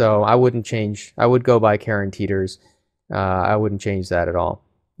shape. So I wouldn't change. I would go by Karen Teeters. I wouldn't change that at all.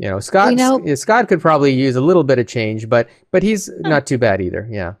 Scott could probably use a little bit of change, but he's not too bad either.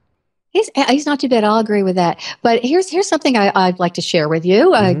 Yeah. He's not too bad. I'll agree with that. But here's something I'd like to share with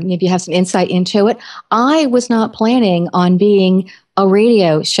you. Maybe you have some insight into it. I was not planning on being a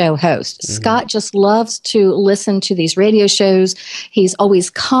radio show host. Scott just loves to listen to these radio shows. He's always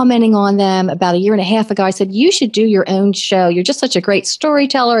commenting on them. About a year and a half ago, I said, you should do your own show. You're just such a great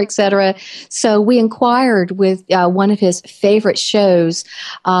storyteller, etc. So we inquired with one of his favorite shows,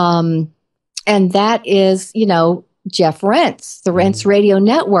 and that is, Jeff Rentz, the Rentz Radio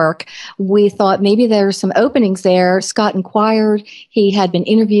Network. We thought maybe there's some openings there. Scott inquired. He had been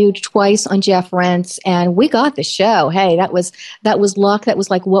interviewed twice on Jeff Rentz, and we got the show. Hey, that was luck. That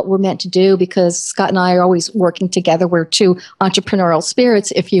was like what we're meant to do, because Scott and I are always working together. We're two entrepreneurial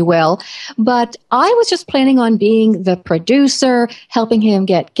spirits, if you will. But I was just planning on being the producer, helping him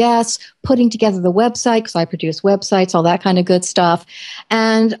get guests, putting together the website, because I produce websites, all that kind of good stuff.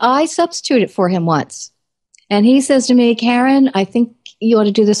 And I substituted for him once. And he says to me, Karen, I think you ought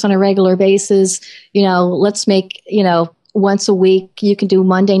to do this on a regular basis. Let's make, once a week. You can do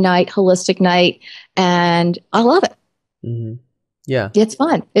Monday night, holistic night. And I love it. Mm-hmm. Yeah. It's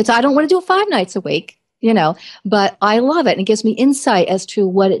fun. I don't want to do it 5 nights a week, but I love it. And it gives me insight as to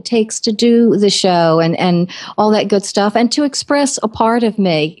what it takes to do the show and all that good stuff, and to express a part of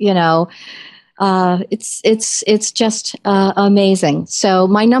me, it's just amazing. So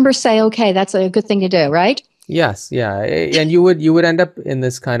my numbers say, okay, that's a good thing to do, right? Yes, yeah, and you would end up in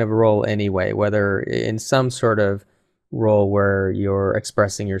this kind of role anyway, whether in some sort of role where you're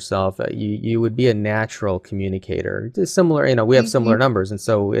expressing yourself. You would be a natural communicator. It's similar, we have similar numbers, and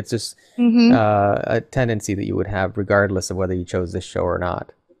so it's just a tendency that you would have regardless of whether you chose this show or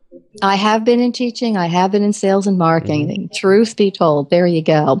not. I have been in teaching. I have been in sales and marketing. Truth be told, there you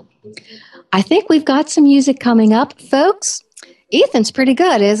go. I think we've got some music coming up, folks. Ethann's pretty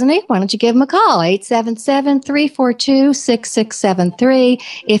good, isn't he? Why don't you give him a call, 877-342-6673.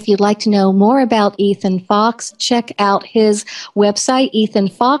 If you'd like to know more about Ethann Fox, check out his website,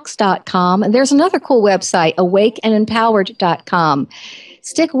 ethannfox.com. And there's another cool website, awakenandempowered.com.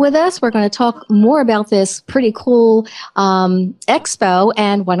 Stick with us. We're going to talk more about this pretty cool expo.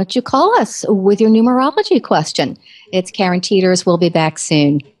 And why don't you call us with your numerology question? It's Karen Teeters. We'll be back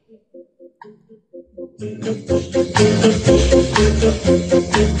soon. And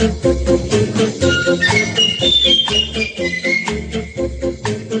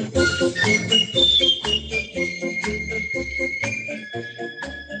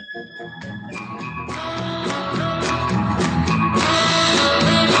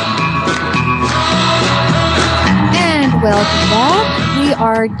welcome back. We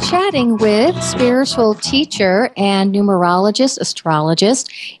are chatting with spiritual teacher and numerologist,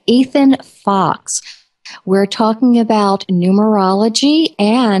 astrologist, Ethann Fox. We're talking about numerology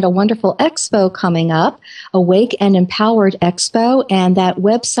and a wonderful expo coming up, Awake and Empowered Expo. And that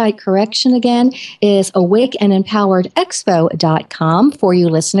website correction again is awakenandempoweredexpo.com for you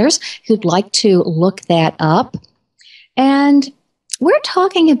listeners who'd like to look that up. And we're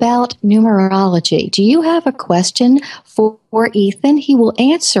talking about numerology. Do you have a question for Ethann? He will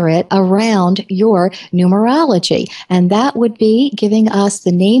answer it around your numerology. And that would be giving us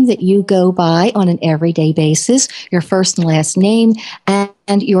the name that you go by on an everyday basis, your first and last name,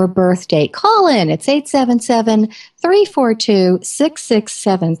 and your birth date. Call in. It's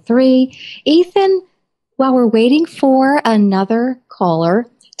 877-342-6673. Ethann, while we're waiting for another caller,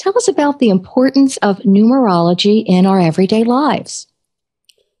 tell us about the importance of numerology in our everyday lives.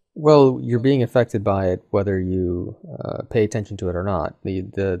 Well, you're being affected by it whether you pay attention to it or not.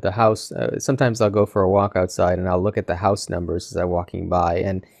 The house, sometimes I'll go for a walk outside and I'll look at the house numbers as I'm walking by,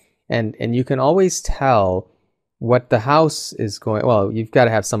 and you can always tell what the house is going. Well, you've got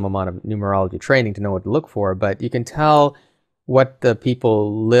to have some amount of numerology training to know what to look for, but you can tell what the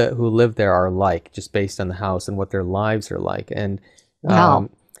people who live there are like just based on the house and what their lives are like. And wow.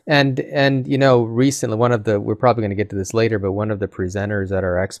 And you know, recently we're probably going to get to this later, but one of the presenters at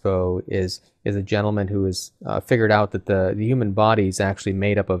our expo is a gentleman who has figured out that the human body is actually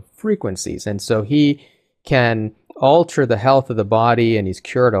made up of frequencies, and so he can alter the health of the body, and he's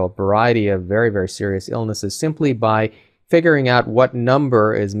cured a variety of very, very serious illnesses simply by figuring out what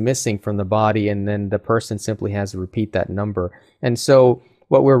number is missing from the body, and then the person simply has to repeat that number. And so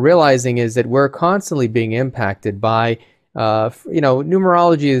what we're realizing is that we're constantly being impacted by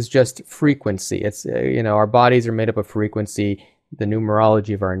numerology is just frequency. It's, our bodies are made up of frequency, the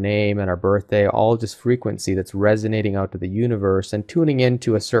numerology of our name and our birthday, all just frequency that's resonating out to the universe and tuning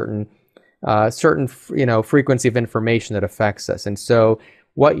into a certain frequency of information that affects us. And so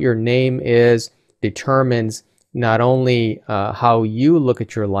what your name is determines not only how you look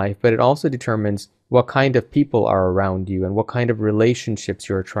at your life, but it also determines what kind of people are around you and what kind of relationships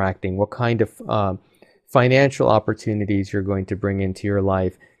you're attracting, what kind of financial opportunities you're going to bring into your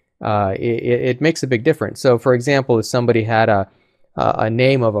life. It makes a big difference. So, for example, if somebody had a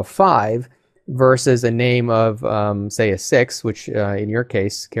name of a 5 versus a name of, say, a 6, which in your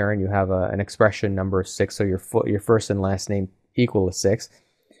case, Karen, you have an expression number 6, so your first and last name equal to 6.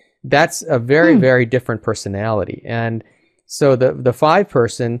 That's a very, very different personality. And so the 5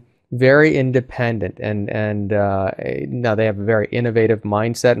 person, very independent, and now they have a very innovative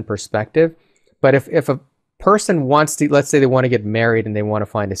mindset and perspective. But if a person wants to, let's say they want to get married and they want to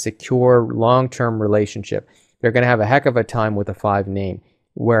find a secure long-term relationship, they're going to have a heck of a time with a 5 name,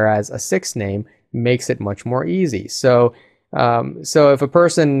 whereas a 6 name makes it much more easy. So if a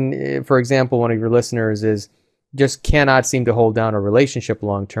person, for example, one of your listeners just cannot seem to hold down a relationship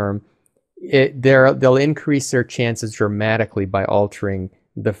long-term, they'll increase their chances dramatically by altering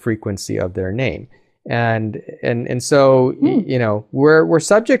the frequency of their name. And so, we're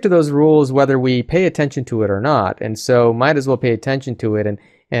subject to those rules whether we pay attention to it or not. And so might as well pay attention to it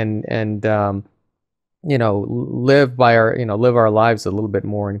and live our lives a little bit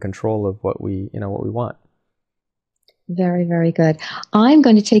more in control of what we want. Very, very good. I'm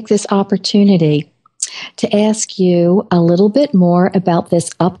going to take this opportunity to ask you a little bit more about this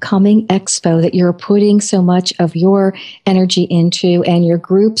upcoming expo that you're putting so much of your energy into and your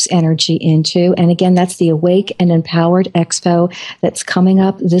group's energy into. And again, that's the Awake and Empowered Expo that's coming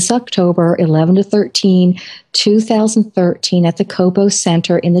up this October, 11 to 13, 2013 at the Cobo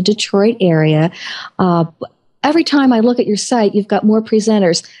Center in the Detroit area. Every time I look at your site, you've got more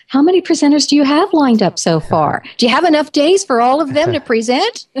presenters. How many presenters do you have lined up so far? Do you have enough days for all of them to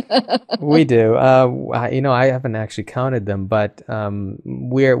present? We do. I haven't actually counted them, but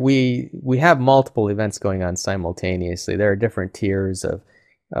we have multiple events going on simultaneously. There are different tiers of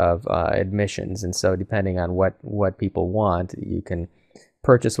admissions, and so depending on what people want, you can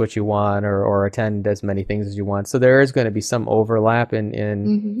purchase what you want or attend as many things as you want. So there is going to be some overlap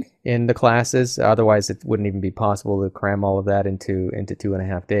in the classes. Otherwise, it wouldn't even be possible to cram all of that into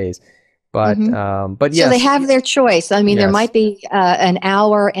 2.5 days. But but yes. So they have their choice. I mean, there might be an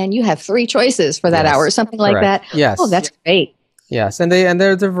hour, and you have 3 choices for that hour, or something like that. Yes. Oh, that's great. Yes, and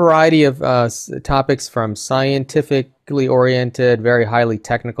there's a variety of topics from scientifically oriented, very highly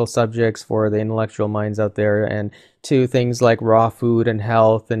technical subjects for the intellectual minds out there, and to things like raw food and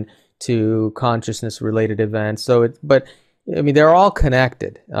health, and to consciousness-related events. But they're all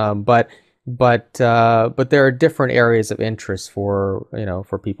connected. But there are different areas of interest for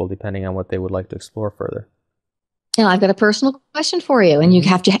people depending on what they would like to explore further. Now, I've got a personal question for you, and you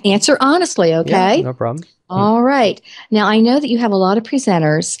have to answer honestly, okay? Yeah, no problem. All right. Now, I know that you have a lot of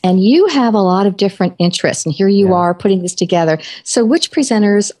presenters, and you have a lot of different interests, and here you are putting this together. So which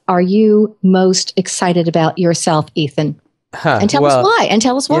presenters are you most excited about yourself, Ethann? And tell us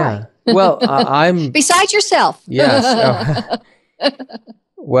why. Yeah. Well, I'm... Besides yourself. Yes.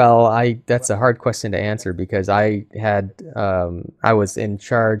 Well, that's a hard question to answer because I was in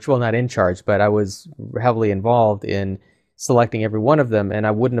charge, well, not in charge, but I was heavily involved in selecting every one of them, and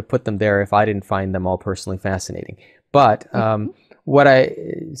I wouldn't have put them there if I didn't find them all personally fascinating. But so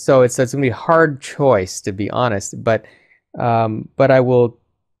it's going to be a hard choice, to be honest, but I will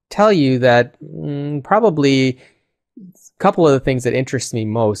tell you that probably a couple of the things that interest me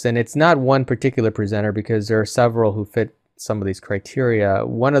most, and it's not one particular presenter because there are several who fit some of these criteria.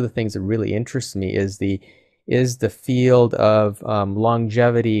 One of the things that really interests me is the field of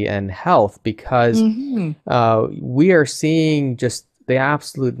longevity and health, because we are seeing just the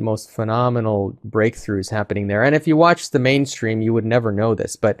absolute most phenomenal breakthroughs happening there. And if you watch the mainstream, you would never know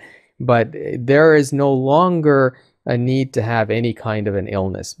this, but there is no longer a need to have any kind of an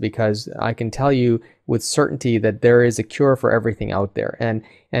illness, because I can tell you with certainty that there is a cure for everything out there.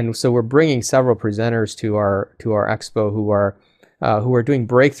 And so we're bringing several presenters to our expo who are doing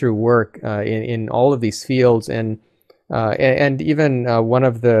breakthrough work in all of these fields, and even one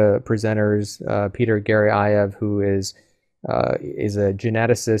of the presenters, Peter Garyaev, who is a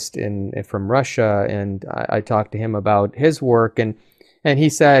geneticist from Russia, and I talked to him about his work, and he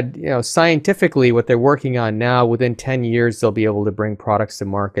said, scientifically, what they're working on now, within 10 years, they'll be able to bring products to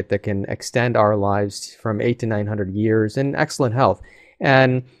market that can extend our lives from 800 to 900 years in excellent health.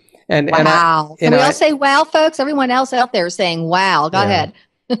 And wow. Can we all say wow, folks? Everyone else out there is saying wow. Go ahead.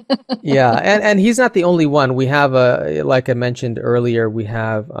 Yeah, and he's not the only one. We have like I mentioned earlier, we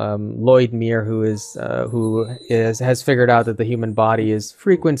have Lloyd Meir, who has figured out that the human body is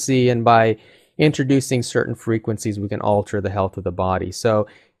frequency, and by introducing certain frequencies, we can alter the health of the body. So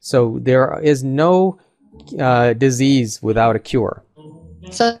there is no disease without a cure.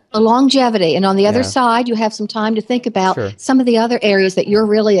 So longevity, and on the other side, you have some time to think about some of the other areas that you're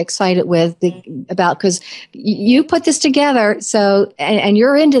really excited about, because you put this together. So and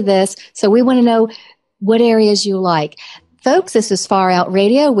you're into this, so we want to know what areas you like. Folks, this is Far Out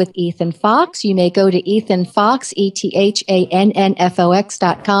Radio with Ethann Fox. You may go to Ethann Fox,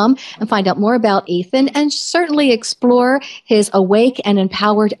 ETHANNFOX.com, and find out more about Ethann, and certainly explore his Awake and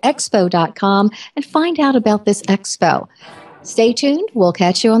Empowered Expo.com and find out about this expo. Stay tuned. We'll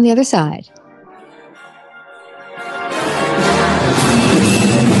catch you on the other side.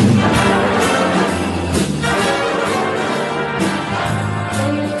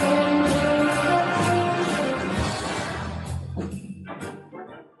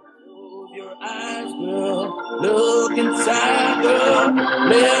 Look inside, girl.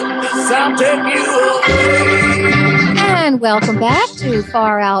 Let the sound take you away. And welcome back to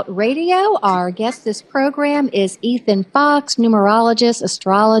Far Out Radio. Our guest this program is Ethann Fox, numerologist,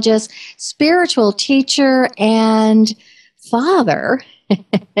 astrologist, spiritual teacher, and father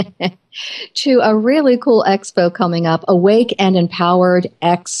to a really cool expo coming up, Awake and Empowered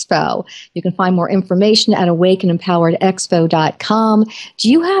Expo. You can find more information at awakenempoweredexpo.com. Do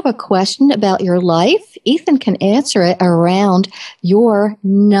you have a question about your life? Ethann can answer it around your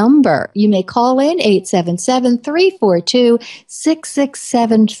number. You may call in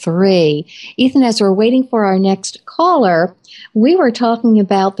 877-342-6673. Ethann, as we're waiting for our next caller, we were talking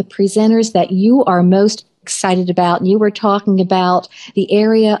about the presenters that you are most excited about, and you were talking about the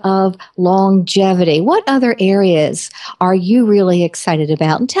area of longevity. What other areas are you really excited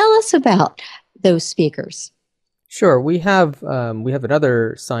about? And tell us about those speakers. Sure. We have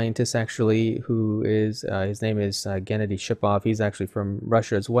another scientist actually who is his name is Gennady Shipov. He's actually from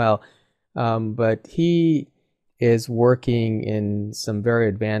Russia as well, but he is working in some very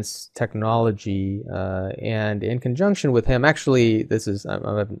advanced technology, and in conjunction with him, actually,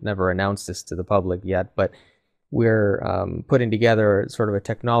 I've never announced this to the public yet, but we're putting together sort of a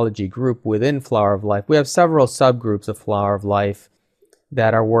technology group within Flower of Life. We have several subgroups of Flower of Life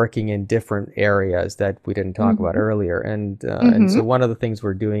that are working in different areas that we didn't talk about earlier. And so one of the things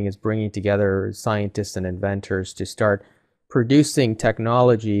we're doing is bringing together scientists and inventors to start producing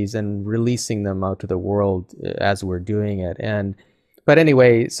technologies and releasing them out to the world as we're doing it. But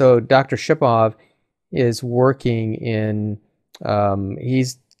anyway, so Dr. Shipov is working in,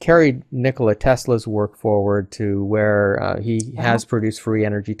 he's carried Nikola Tesla's work forward to where he has produced free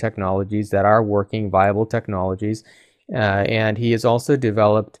energy technologies that are working, viable technologies. And he has also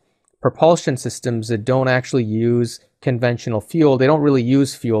developed propulsion systems that don't actually use conventional fuel. They don't really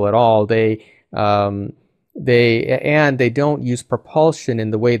use fuel at all. They don't use propulsion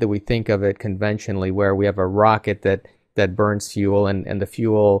in the way that we think of it conventionally, where we have a rocket that burns fuel, and the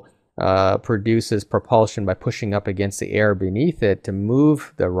fuel produces propulsion by pushing up against the air beneath it to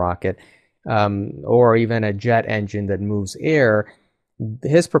move the rocket, or even a jet engine that moves air.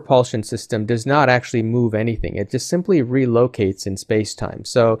 his propulsion system does not actually move anything. It just simply relocates in space-time.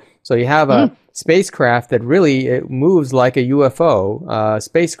 So you have a spacecraft that really it moves like a UFO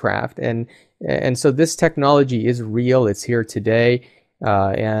spacecraft, and so this technology is real. It's here today,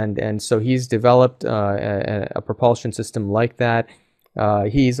 and so he's developed a propulsion system like that.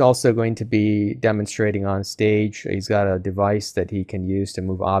 He's also going to be demonstrating on stage. He's got a device that he can use to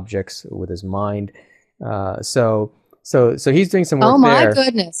move objects with his mind. So he's doing some work there. Oh my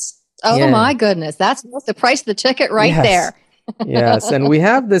goodness! Oh my goodness! That's worth the price of the ticket right there. Yes, and we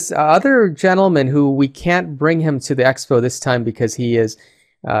have this other gentleman who we can't bring him to the expo this time because he's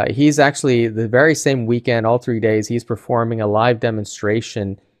actually the very same weekend, all 3 days, he's performing a live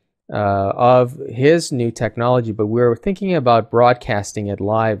demonstration of his new technology, but we're thinking about broadcasting it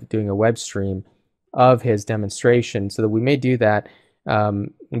live, doing a web stream of his demonstration, so that we may do that.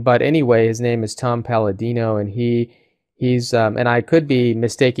 But anyway, his name is Tom Palladino, and he's and I could be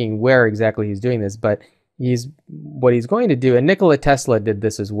mistaking where exactly he's doing this, but what he's going to do, and Nikola Tesla did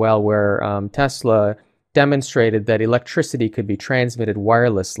this as well, where Tesla demonstrated that electricity could be transmitted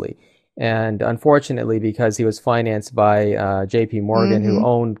wirelessly. And unfortunately, because he was financed by J.P. Morgan, who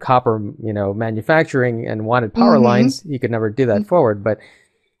owned copper, manufacturing and wanted power lines, he could never do that forward. But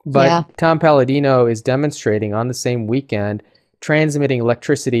Tom Palladino is demonstrating on the same weekend, transmitting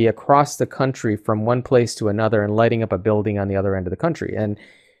electricity across the country from one place to another and lighting up a building on the other end of the country. And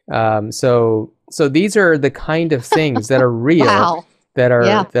so these are the kind of things that are real. That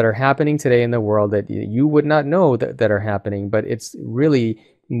are happening today in the world that you would not know that are happening, but it's really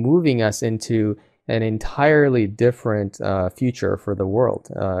moving us into an entirely different future for the world.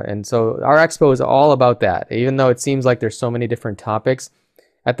 And so our expo is all about that. Even though it seems like there's so many different topics,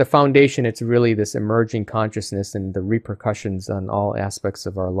 at the foundation, it's really this emerging consciousness and the repercussions on all aspects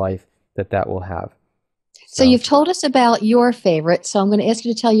of our life that will have. So you've told us about your favorites, so I'm going to ask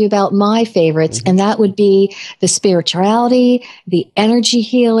you to tell you about my favorites, and that would be the spirituality, the energy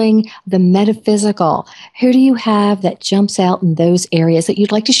healing, the metaphysical. Who do you have that jumps out in those areas that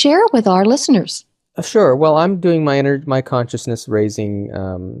you'd like to share with our listeners? Sure. Well, I'm doing my consciousness raising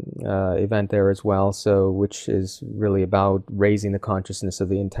event there as well, which is really about raising the consciousness of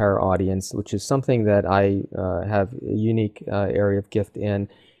the entire audience, which is something that I have a unique area of gift in.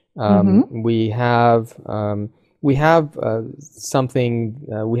 We have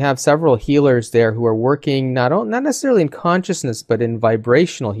several healers there who are working not necessarily in consciousness, but in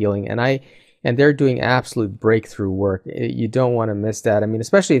vibrational healing, and they're doing absolute breakthrough work. You don't want to miss that. I mean,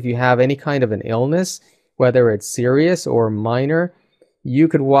 especially if you have any kind of an illness, whether it's serious or minor, you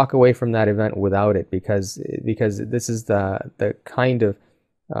could walk away from that event without it because this is the kind of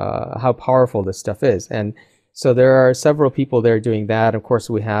how powerful this stuff is. And so there are several people there doing that. Of course,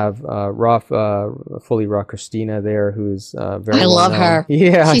 we have Fully Raw Christina there, who's very I love her.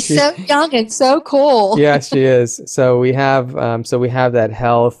 Yeah, she's so young and so cool. Yeah, she is. So we have that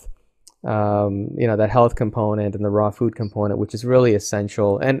health, that health component and the raw food component, which is really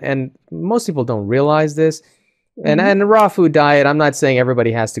essential. And most people don't realize this. And the raw food diet, I'm not saying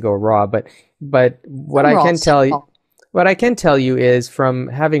everybody has to go raw, but what I can tell you. What I can tell you is, from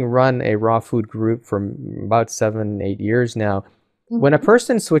having run a raw food group for about 7-8 years now, when a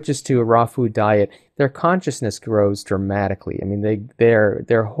person switches to a raw food diet, their consciousness grows dramatically. I mean,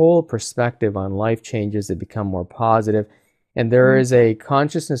 their whole perspective on life changes. They become more positive, and there is a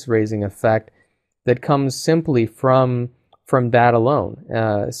consciousness raising effect that comes simply from that alone.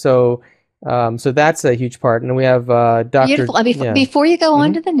 So that's a huge part. And we have Dr. Beautiful. Before you go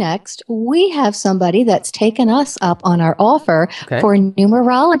on to the next, we have somebody that's taken us up on our offer for a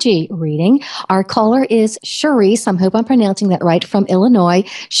numerology reading. Our caller is Charisse. I hope I'm pronouncing that right, from Illinois.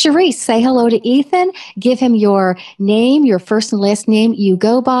 Charisse, say hello to Ethan. Give him your name, your first and last name you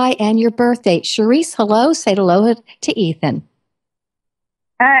go by, and your birth date. Charisse, hello. Say hello to Ethan.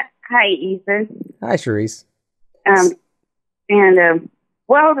 Hi, Ethan. Hi, Charisse.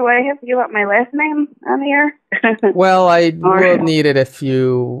 Well, do I have to give up my last name on here? Well, I will need it if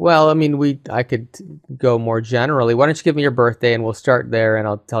you... Well, I mean, I could go more generally. Why don't you give me your birthday, and we'll start there, and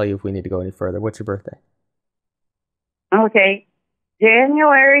I'll tell you if we need to go any further. What's your birthday? Okay.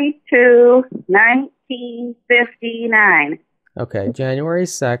 January 2, 1959. Okay, January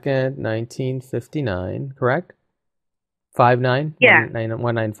 2nd, 1959, correct? 59? Yeah.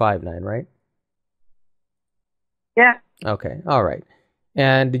 1959, right? Yeah. Okay, all right.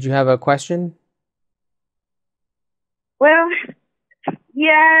 And did you have a question? Well,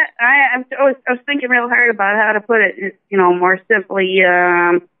 yeah, I was thinking real hard about how to put it, more simply.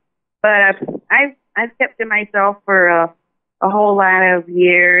 But I've kept to myself for a whole lot of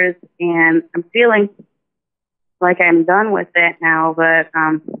years, and I'm feeling like I'm done with that now, but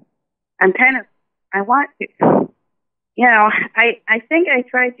I want to, I think I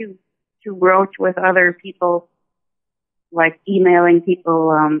try to broach with other people, like emailing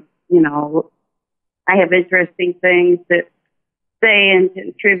people, I have interesting things to say and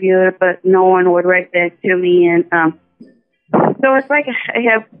contribute, but no one would write back to me. And so it's like I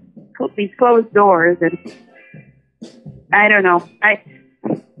have these closed doors, and I don't know.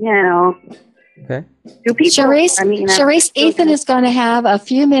 Okay. Do people? Charisse, Ethan is going to have a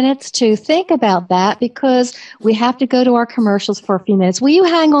few minutes to think about that because we have to go to our commercials for a few minutes. Will you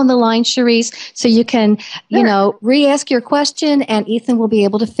hang on the line, Charisse, so you can, re-ask your question, and Ethan will be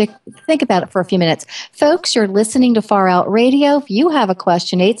able to think about it for a few minutes. Folks, you're listening to Far Out Radio. If you have a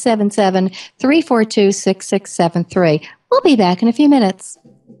question, 877-342-6673. We'll be back in a few minutes.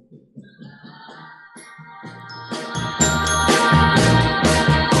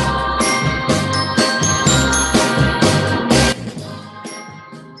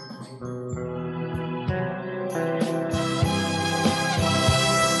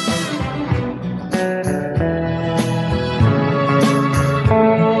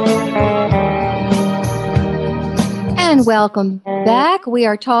 And welcome back. We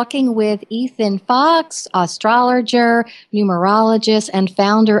are talking with Ethann Fox, astrologer, numerologist, and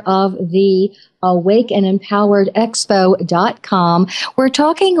founder of the Awake and Empowered Expo.com. We're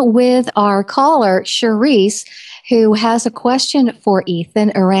talking with our caller, Charisse, who has a question for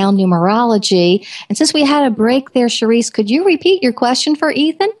Ethan around numerology. And since we had a break there, Charisse, could you repeat your question for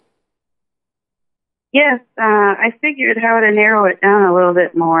Ethan? Yes, I figured how to narrow it down a little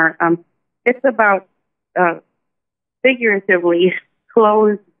bit more. It's about figuratively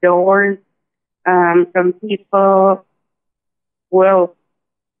closed doors from people. Will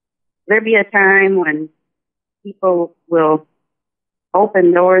there be a time when people will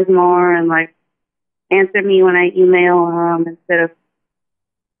open doors more and like answer me when I email them instead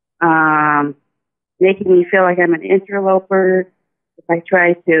of making me feel like I'm an interloper if I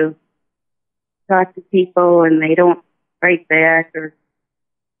try to talk to people and they don't write back? Or,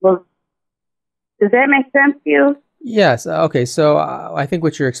 well, does that make sense to you? Yes. Okay. So I think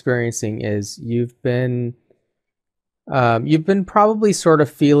what you're experiencing is you've been probably sort of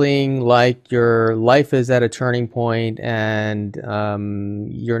feeling like your life is at a turning point, and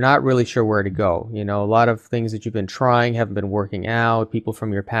you're not really sure where to go. A lot of things that you've been trying haven't been working out. People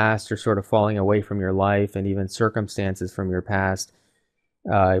from your past are sort of falling away from your life, and even circumstances from your past,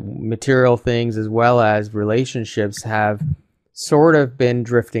 material things as well as relationships have sort of been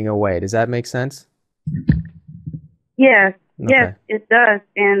drifting away. Does that make sense? Yes, okay. Yes, it does.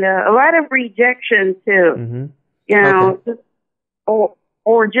 And a lot of rejection, too. Mm-hmm. Okay.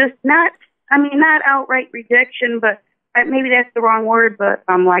 Or just not outright rejection, but maybe that's the wrong word, but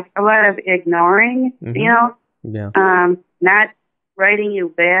like a lot of ignoring, Mm-hmm. Yeah. Not writing you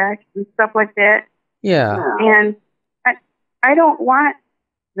back and stuff like that. Yeah. And I don't want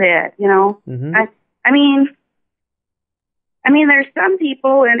that, Mm-hmm. I mean, there's some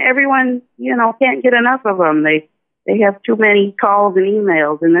people, and everyone, can't get enough of them. They have too many calls and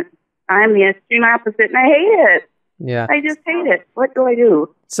emails, and I'm the extreme opposite, and I hate it. Yeah. I just hate it. What do I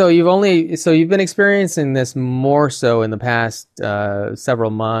do? So you've been experiencing this more so in the past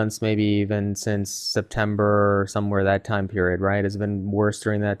several months, maybe even since September or somewhere that time period, right? Has it been worse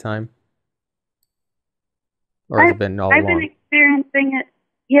during that time? Or has it been all along? I've been experiencing it.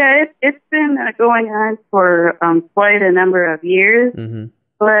 Yeah, it's been going on for quite a number of years, Mm-hmm.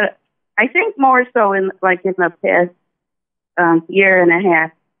 but I think more so in the past year and a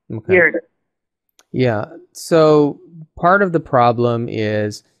half. Okay. Yeah. So part of the problem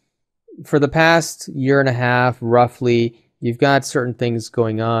is for the past year and a half, roughly, you've got certain things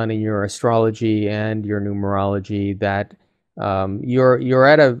going on in your astrology and your numerology that you're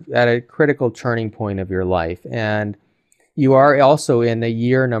at a critical turning point of your life, and you are also in a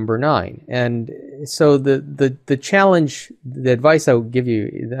year number 9. And so the challenge, the advice I would give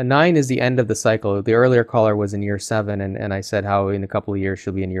you, 9 is the end of the cycle. The earlier caller was in year 7, and I said how in a couple of years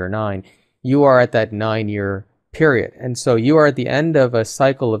she'll be in year 9. You are at that 9-year period. And so you are at the end of a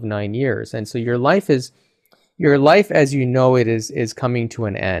cycle of 9 years. And so your life as you know it is coming to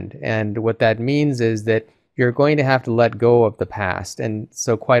an end. And what that means is that you're going to have to let go of the past. And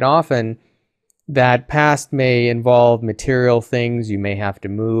so quite often that past may involve material things. You may have to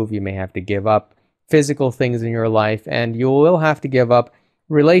move, you may have to give up physical things in your life, and you will have to give up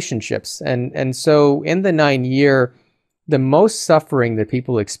relationships. And so in the 9-year, the most suffering that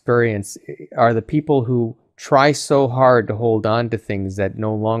people experience are the people who try so hard to hold on to things that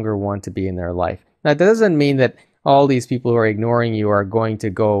no longer want to be in their life. Now, that doesn't mean that all these people who are ignoring you are going to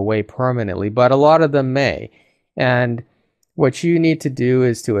go away permanently, but a lot of them may. And what you need to do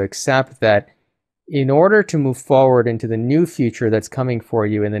is to accept that in order to move forward into the new future that's coming for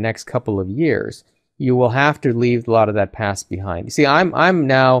you in the next couple of years, you will have to leave a lot of that past behind. You see, I'm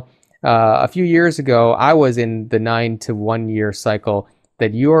now, a few years ago, I was in the 9 to 1 year cycle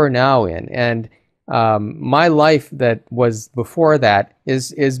that you're now in. And my life that was before that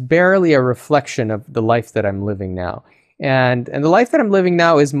is barely a reflection of the life that I'm living now. And the life that I'm living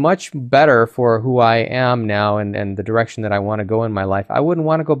now is much better for who I am now and the direction that I want to go in my life. I wouldn't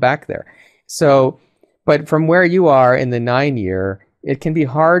want to go back there. So, but from where you are in the 9 year, it can be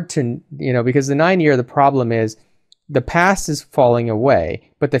hard to, because the 9 year, the problem is the past is falling away,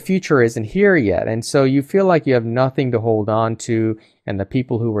 but the future isn't here yet. And so you feel like you have nothing to hold on to, and the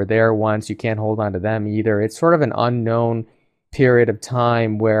people who were there once, you can't hold on to them either. It's sort of an unknown period of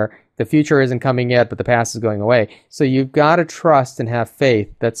time where the future isn't coming yet, but the past is going away. So you've got to trust and have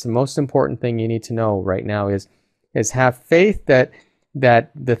faith. That's the most important thing you need to know right now is have faith that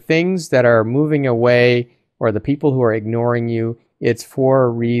the things that are moving away or the people who are ignoring you, it's for a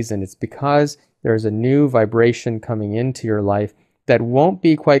reason. It's because there's a new vibration coming into your life that won't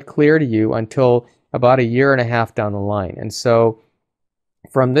be quite clear to you until about a year and a half down the line. And so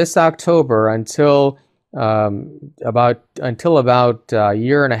from this October until about a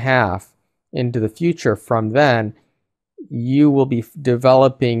year and a half into the future, from then, you will be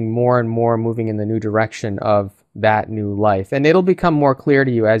developing more and more, moving in the new direction of that new life. And it'll become more clear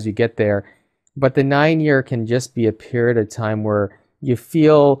to you as you get there. But the 9 year can just be a period of time where you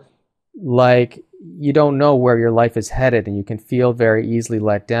feel like you don't know where your life is headed, and you can feel very easily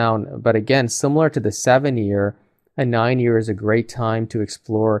let down. But again, similar to the 7 year, a 9 year is a great time to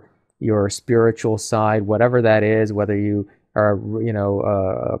explore your spiritual side, whatever that is, whether you are,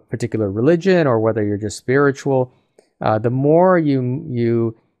 a particular religion or whether you're just spiritual. The more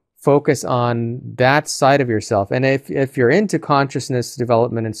you focus on that side of yourself, and if you're into consciousness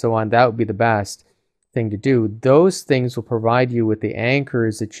development and so on, that would be the best thing to do. Those things will provide you with the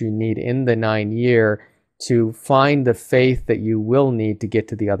anchors that you need in the 9 year to find the faith that you will need to get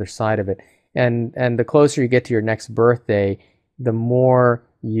to the other side of it. And the closer you get to your next birthday, the more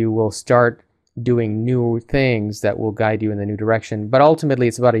you will start doing new things that will guide you in the new direction. But ultimately,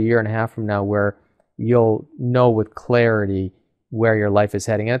 it's about a year and a half from now where you'll know with clarity where your life is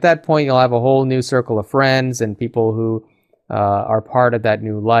heading. And at that point, you'll have a whole new circle of friends and people who are part of that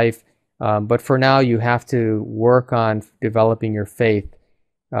new life. But for now, you have to work on developing your faith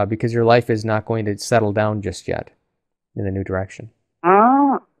because your life is not going to settle down just yet in the new direction.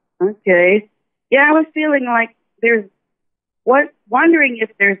 Oh, okay. Yeah, I was feeling like wondering if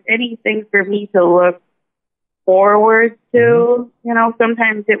there's anything for me to look forward to. Mm-hmm.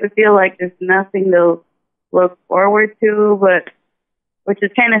 Sometimes it would feel like there's nothing to look forward to, but which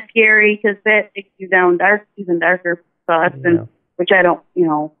is kind of scary because that takes you down even darker thoughts, and which I don't,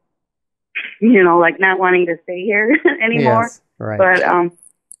 like not wanting to stay here anymore. Yes, right. But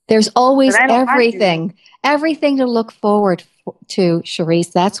there's always everything to look forward to,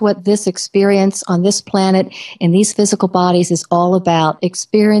 Cherise. That's what this experience on this planet in these physical bodies is all about,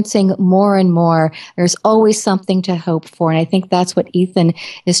 experiencing more and more. There's always something to hope for. And I think that's what Ethann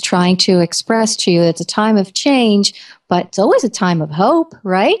is trying to express to you. It's a time of change, but it's always a time of hope,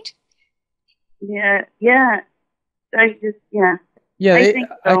 right? Yeah. Yeah, I think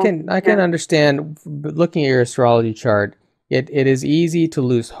so. I can understand, looking at your astrology chart, it is easy to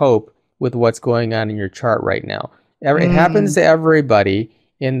lose hope with what's going on in your chart right now. It happens to everybody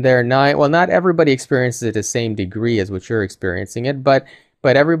in their not everybody experiences it to the same degree as what you're experiencing it, but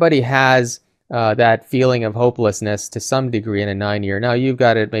everybody has that feeling of hopelessness to some degree in a 9 year. Now, you've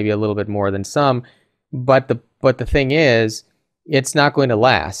got it maybe a little bit more than some, but the thing is, it's not going to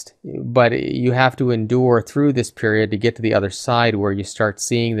last, but you have to endure through this period to get to the other side where you start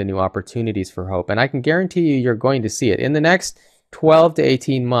seeing the new opportunities for hope. And I can guarantee you're going to see it. In the next 12 to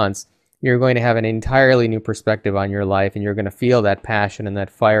 18 months, you're going to have an entirely new perspective on your life, and you're going to feel that passion and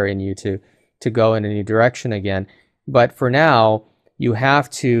that fire in you to go in a new direction again. But for now,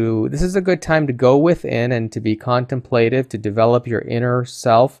 this is a good time to go within and to be contemplative, to develop your inner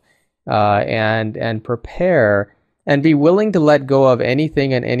self, and prepare and be willing to let go of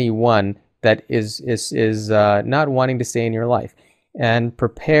anything and anyone that is not wanting to stay in your life, and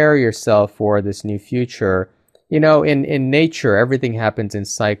prepare yourself for this new future. In nature, everything happens in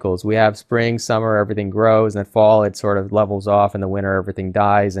cycles. We have spring, summer, everything grows, and fall, it sort of levels off. In the winter, everything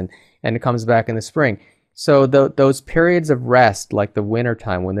dies, and it comes back in the spring. So those periods of rest, like the winter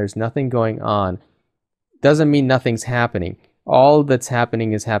time when there's nothing going on, doesn't mean nothing's happening. All that's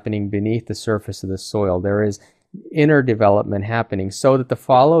happening is happening beneath the surface of the soil. There is inner development happening so that the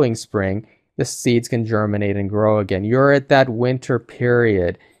following spring the seeds can germinate and grow again. You're at that winter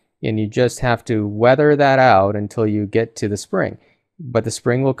period, and you just have to weather that out until you get to the spring. But the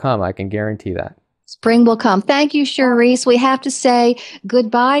spring will come, I can guarantee that. Spring will come. Thank you, Cherise. We have to say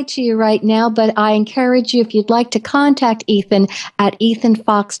goodbye to you right now, but I encourage you, if you'd like to contact Ethann, at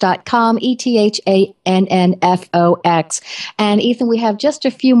ethannfox.com, ETHANNFOX. And Ethann, we have just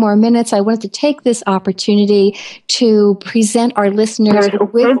a few more minutes. I wanted to take this opportunity to present our listeners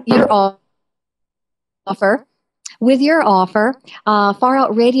with your offer. With your offer, Far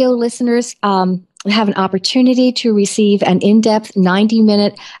Out Radio listeners have an opportunity to receive an in-depth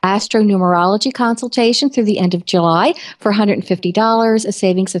 90-minute astronumerology consultation through the end of July for $150, a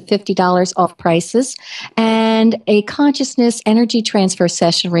savings of $50 off prices, and a consciousness energy transfer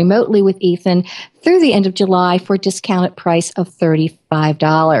session remotely with Ethann through the end of July for a discounted price of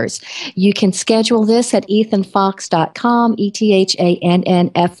 $35. You can schedule this at ethannfox.com,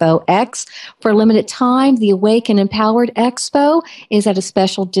 ETHANNFOX. For a limited time, the Awake and Empowered Expo is at a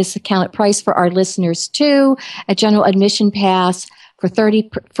special discounted price for our listeners too. A general admission pass for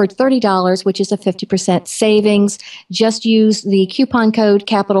 $30, which is a 50% savings. Just use the coupon code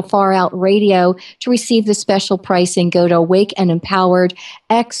capital FarOutRadio to receive the special pricing. Go to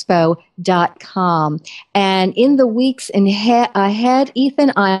awakenempoweredexpo.com. And in the weeks ahead,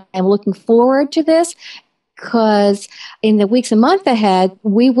 Ethann, I am looking forward to this, because in the weeks and months ahead,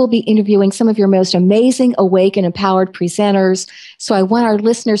 we will be interviewing some of your most amazing Awake and Empowered presenters. So I want our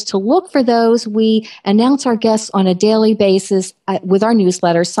listeners to look for those. We announce our guests on a daily basis with our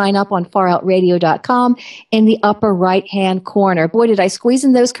newsletter. Sign up on FarOutRadio.com in the upper right-hand corner. Boy, did I squeeze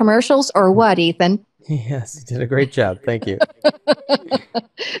in those commercials or what, Ethann? Yes, you did a great job. Thank you.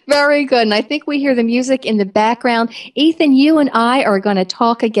 Very good. And I think we hear the music in the background. Ethann, you and I are going to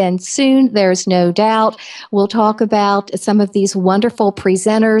talk again soon. There's no doubt. We'll talk about some of these wonderful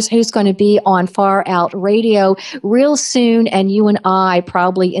presenters, who's going to be on Far Out Radio real soon. And you and I,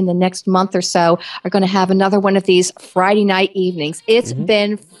 probably in the next month or so, are going to have another one of these Friday night evenings. It's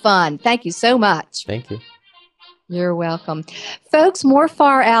been fun. Thank you so much. Thank you. You're welcome. Folks, more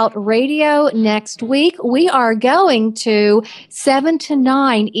Far Out Radio next week. We are going to 7 to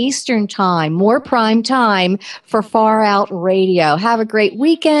 9 Eastern Time, more prime time for Far Out Radio. Have a great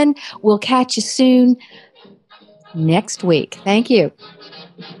weekend. We'll catch you soon next week. Thank you.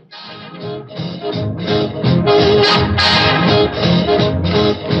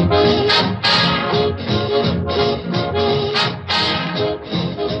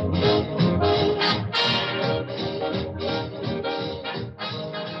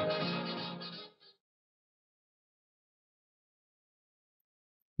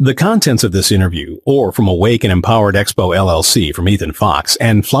 The contents of this interview, or from Awake and Empowered Expo LLC from Ethann Fox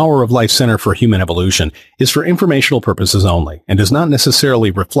and Flower of Life Center for Human Evolution, is for informational purposes only and does not necessarily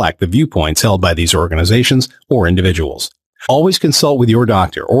reflect the viewpoints held by these organizations or individuals. Always consult with your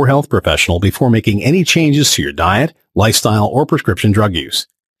doctor or health professional before making any changes to your diet, lifestyle, or prescription drug use.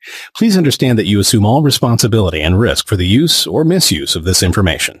 Please understand that you assume all responsibility and risk for the use or misuse of this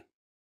information.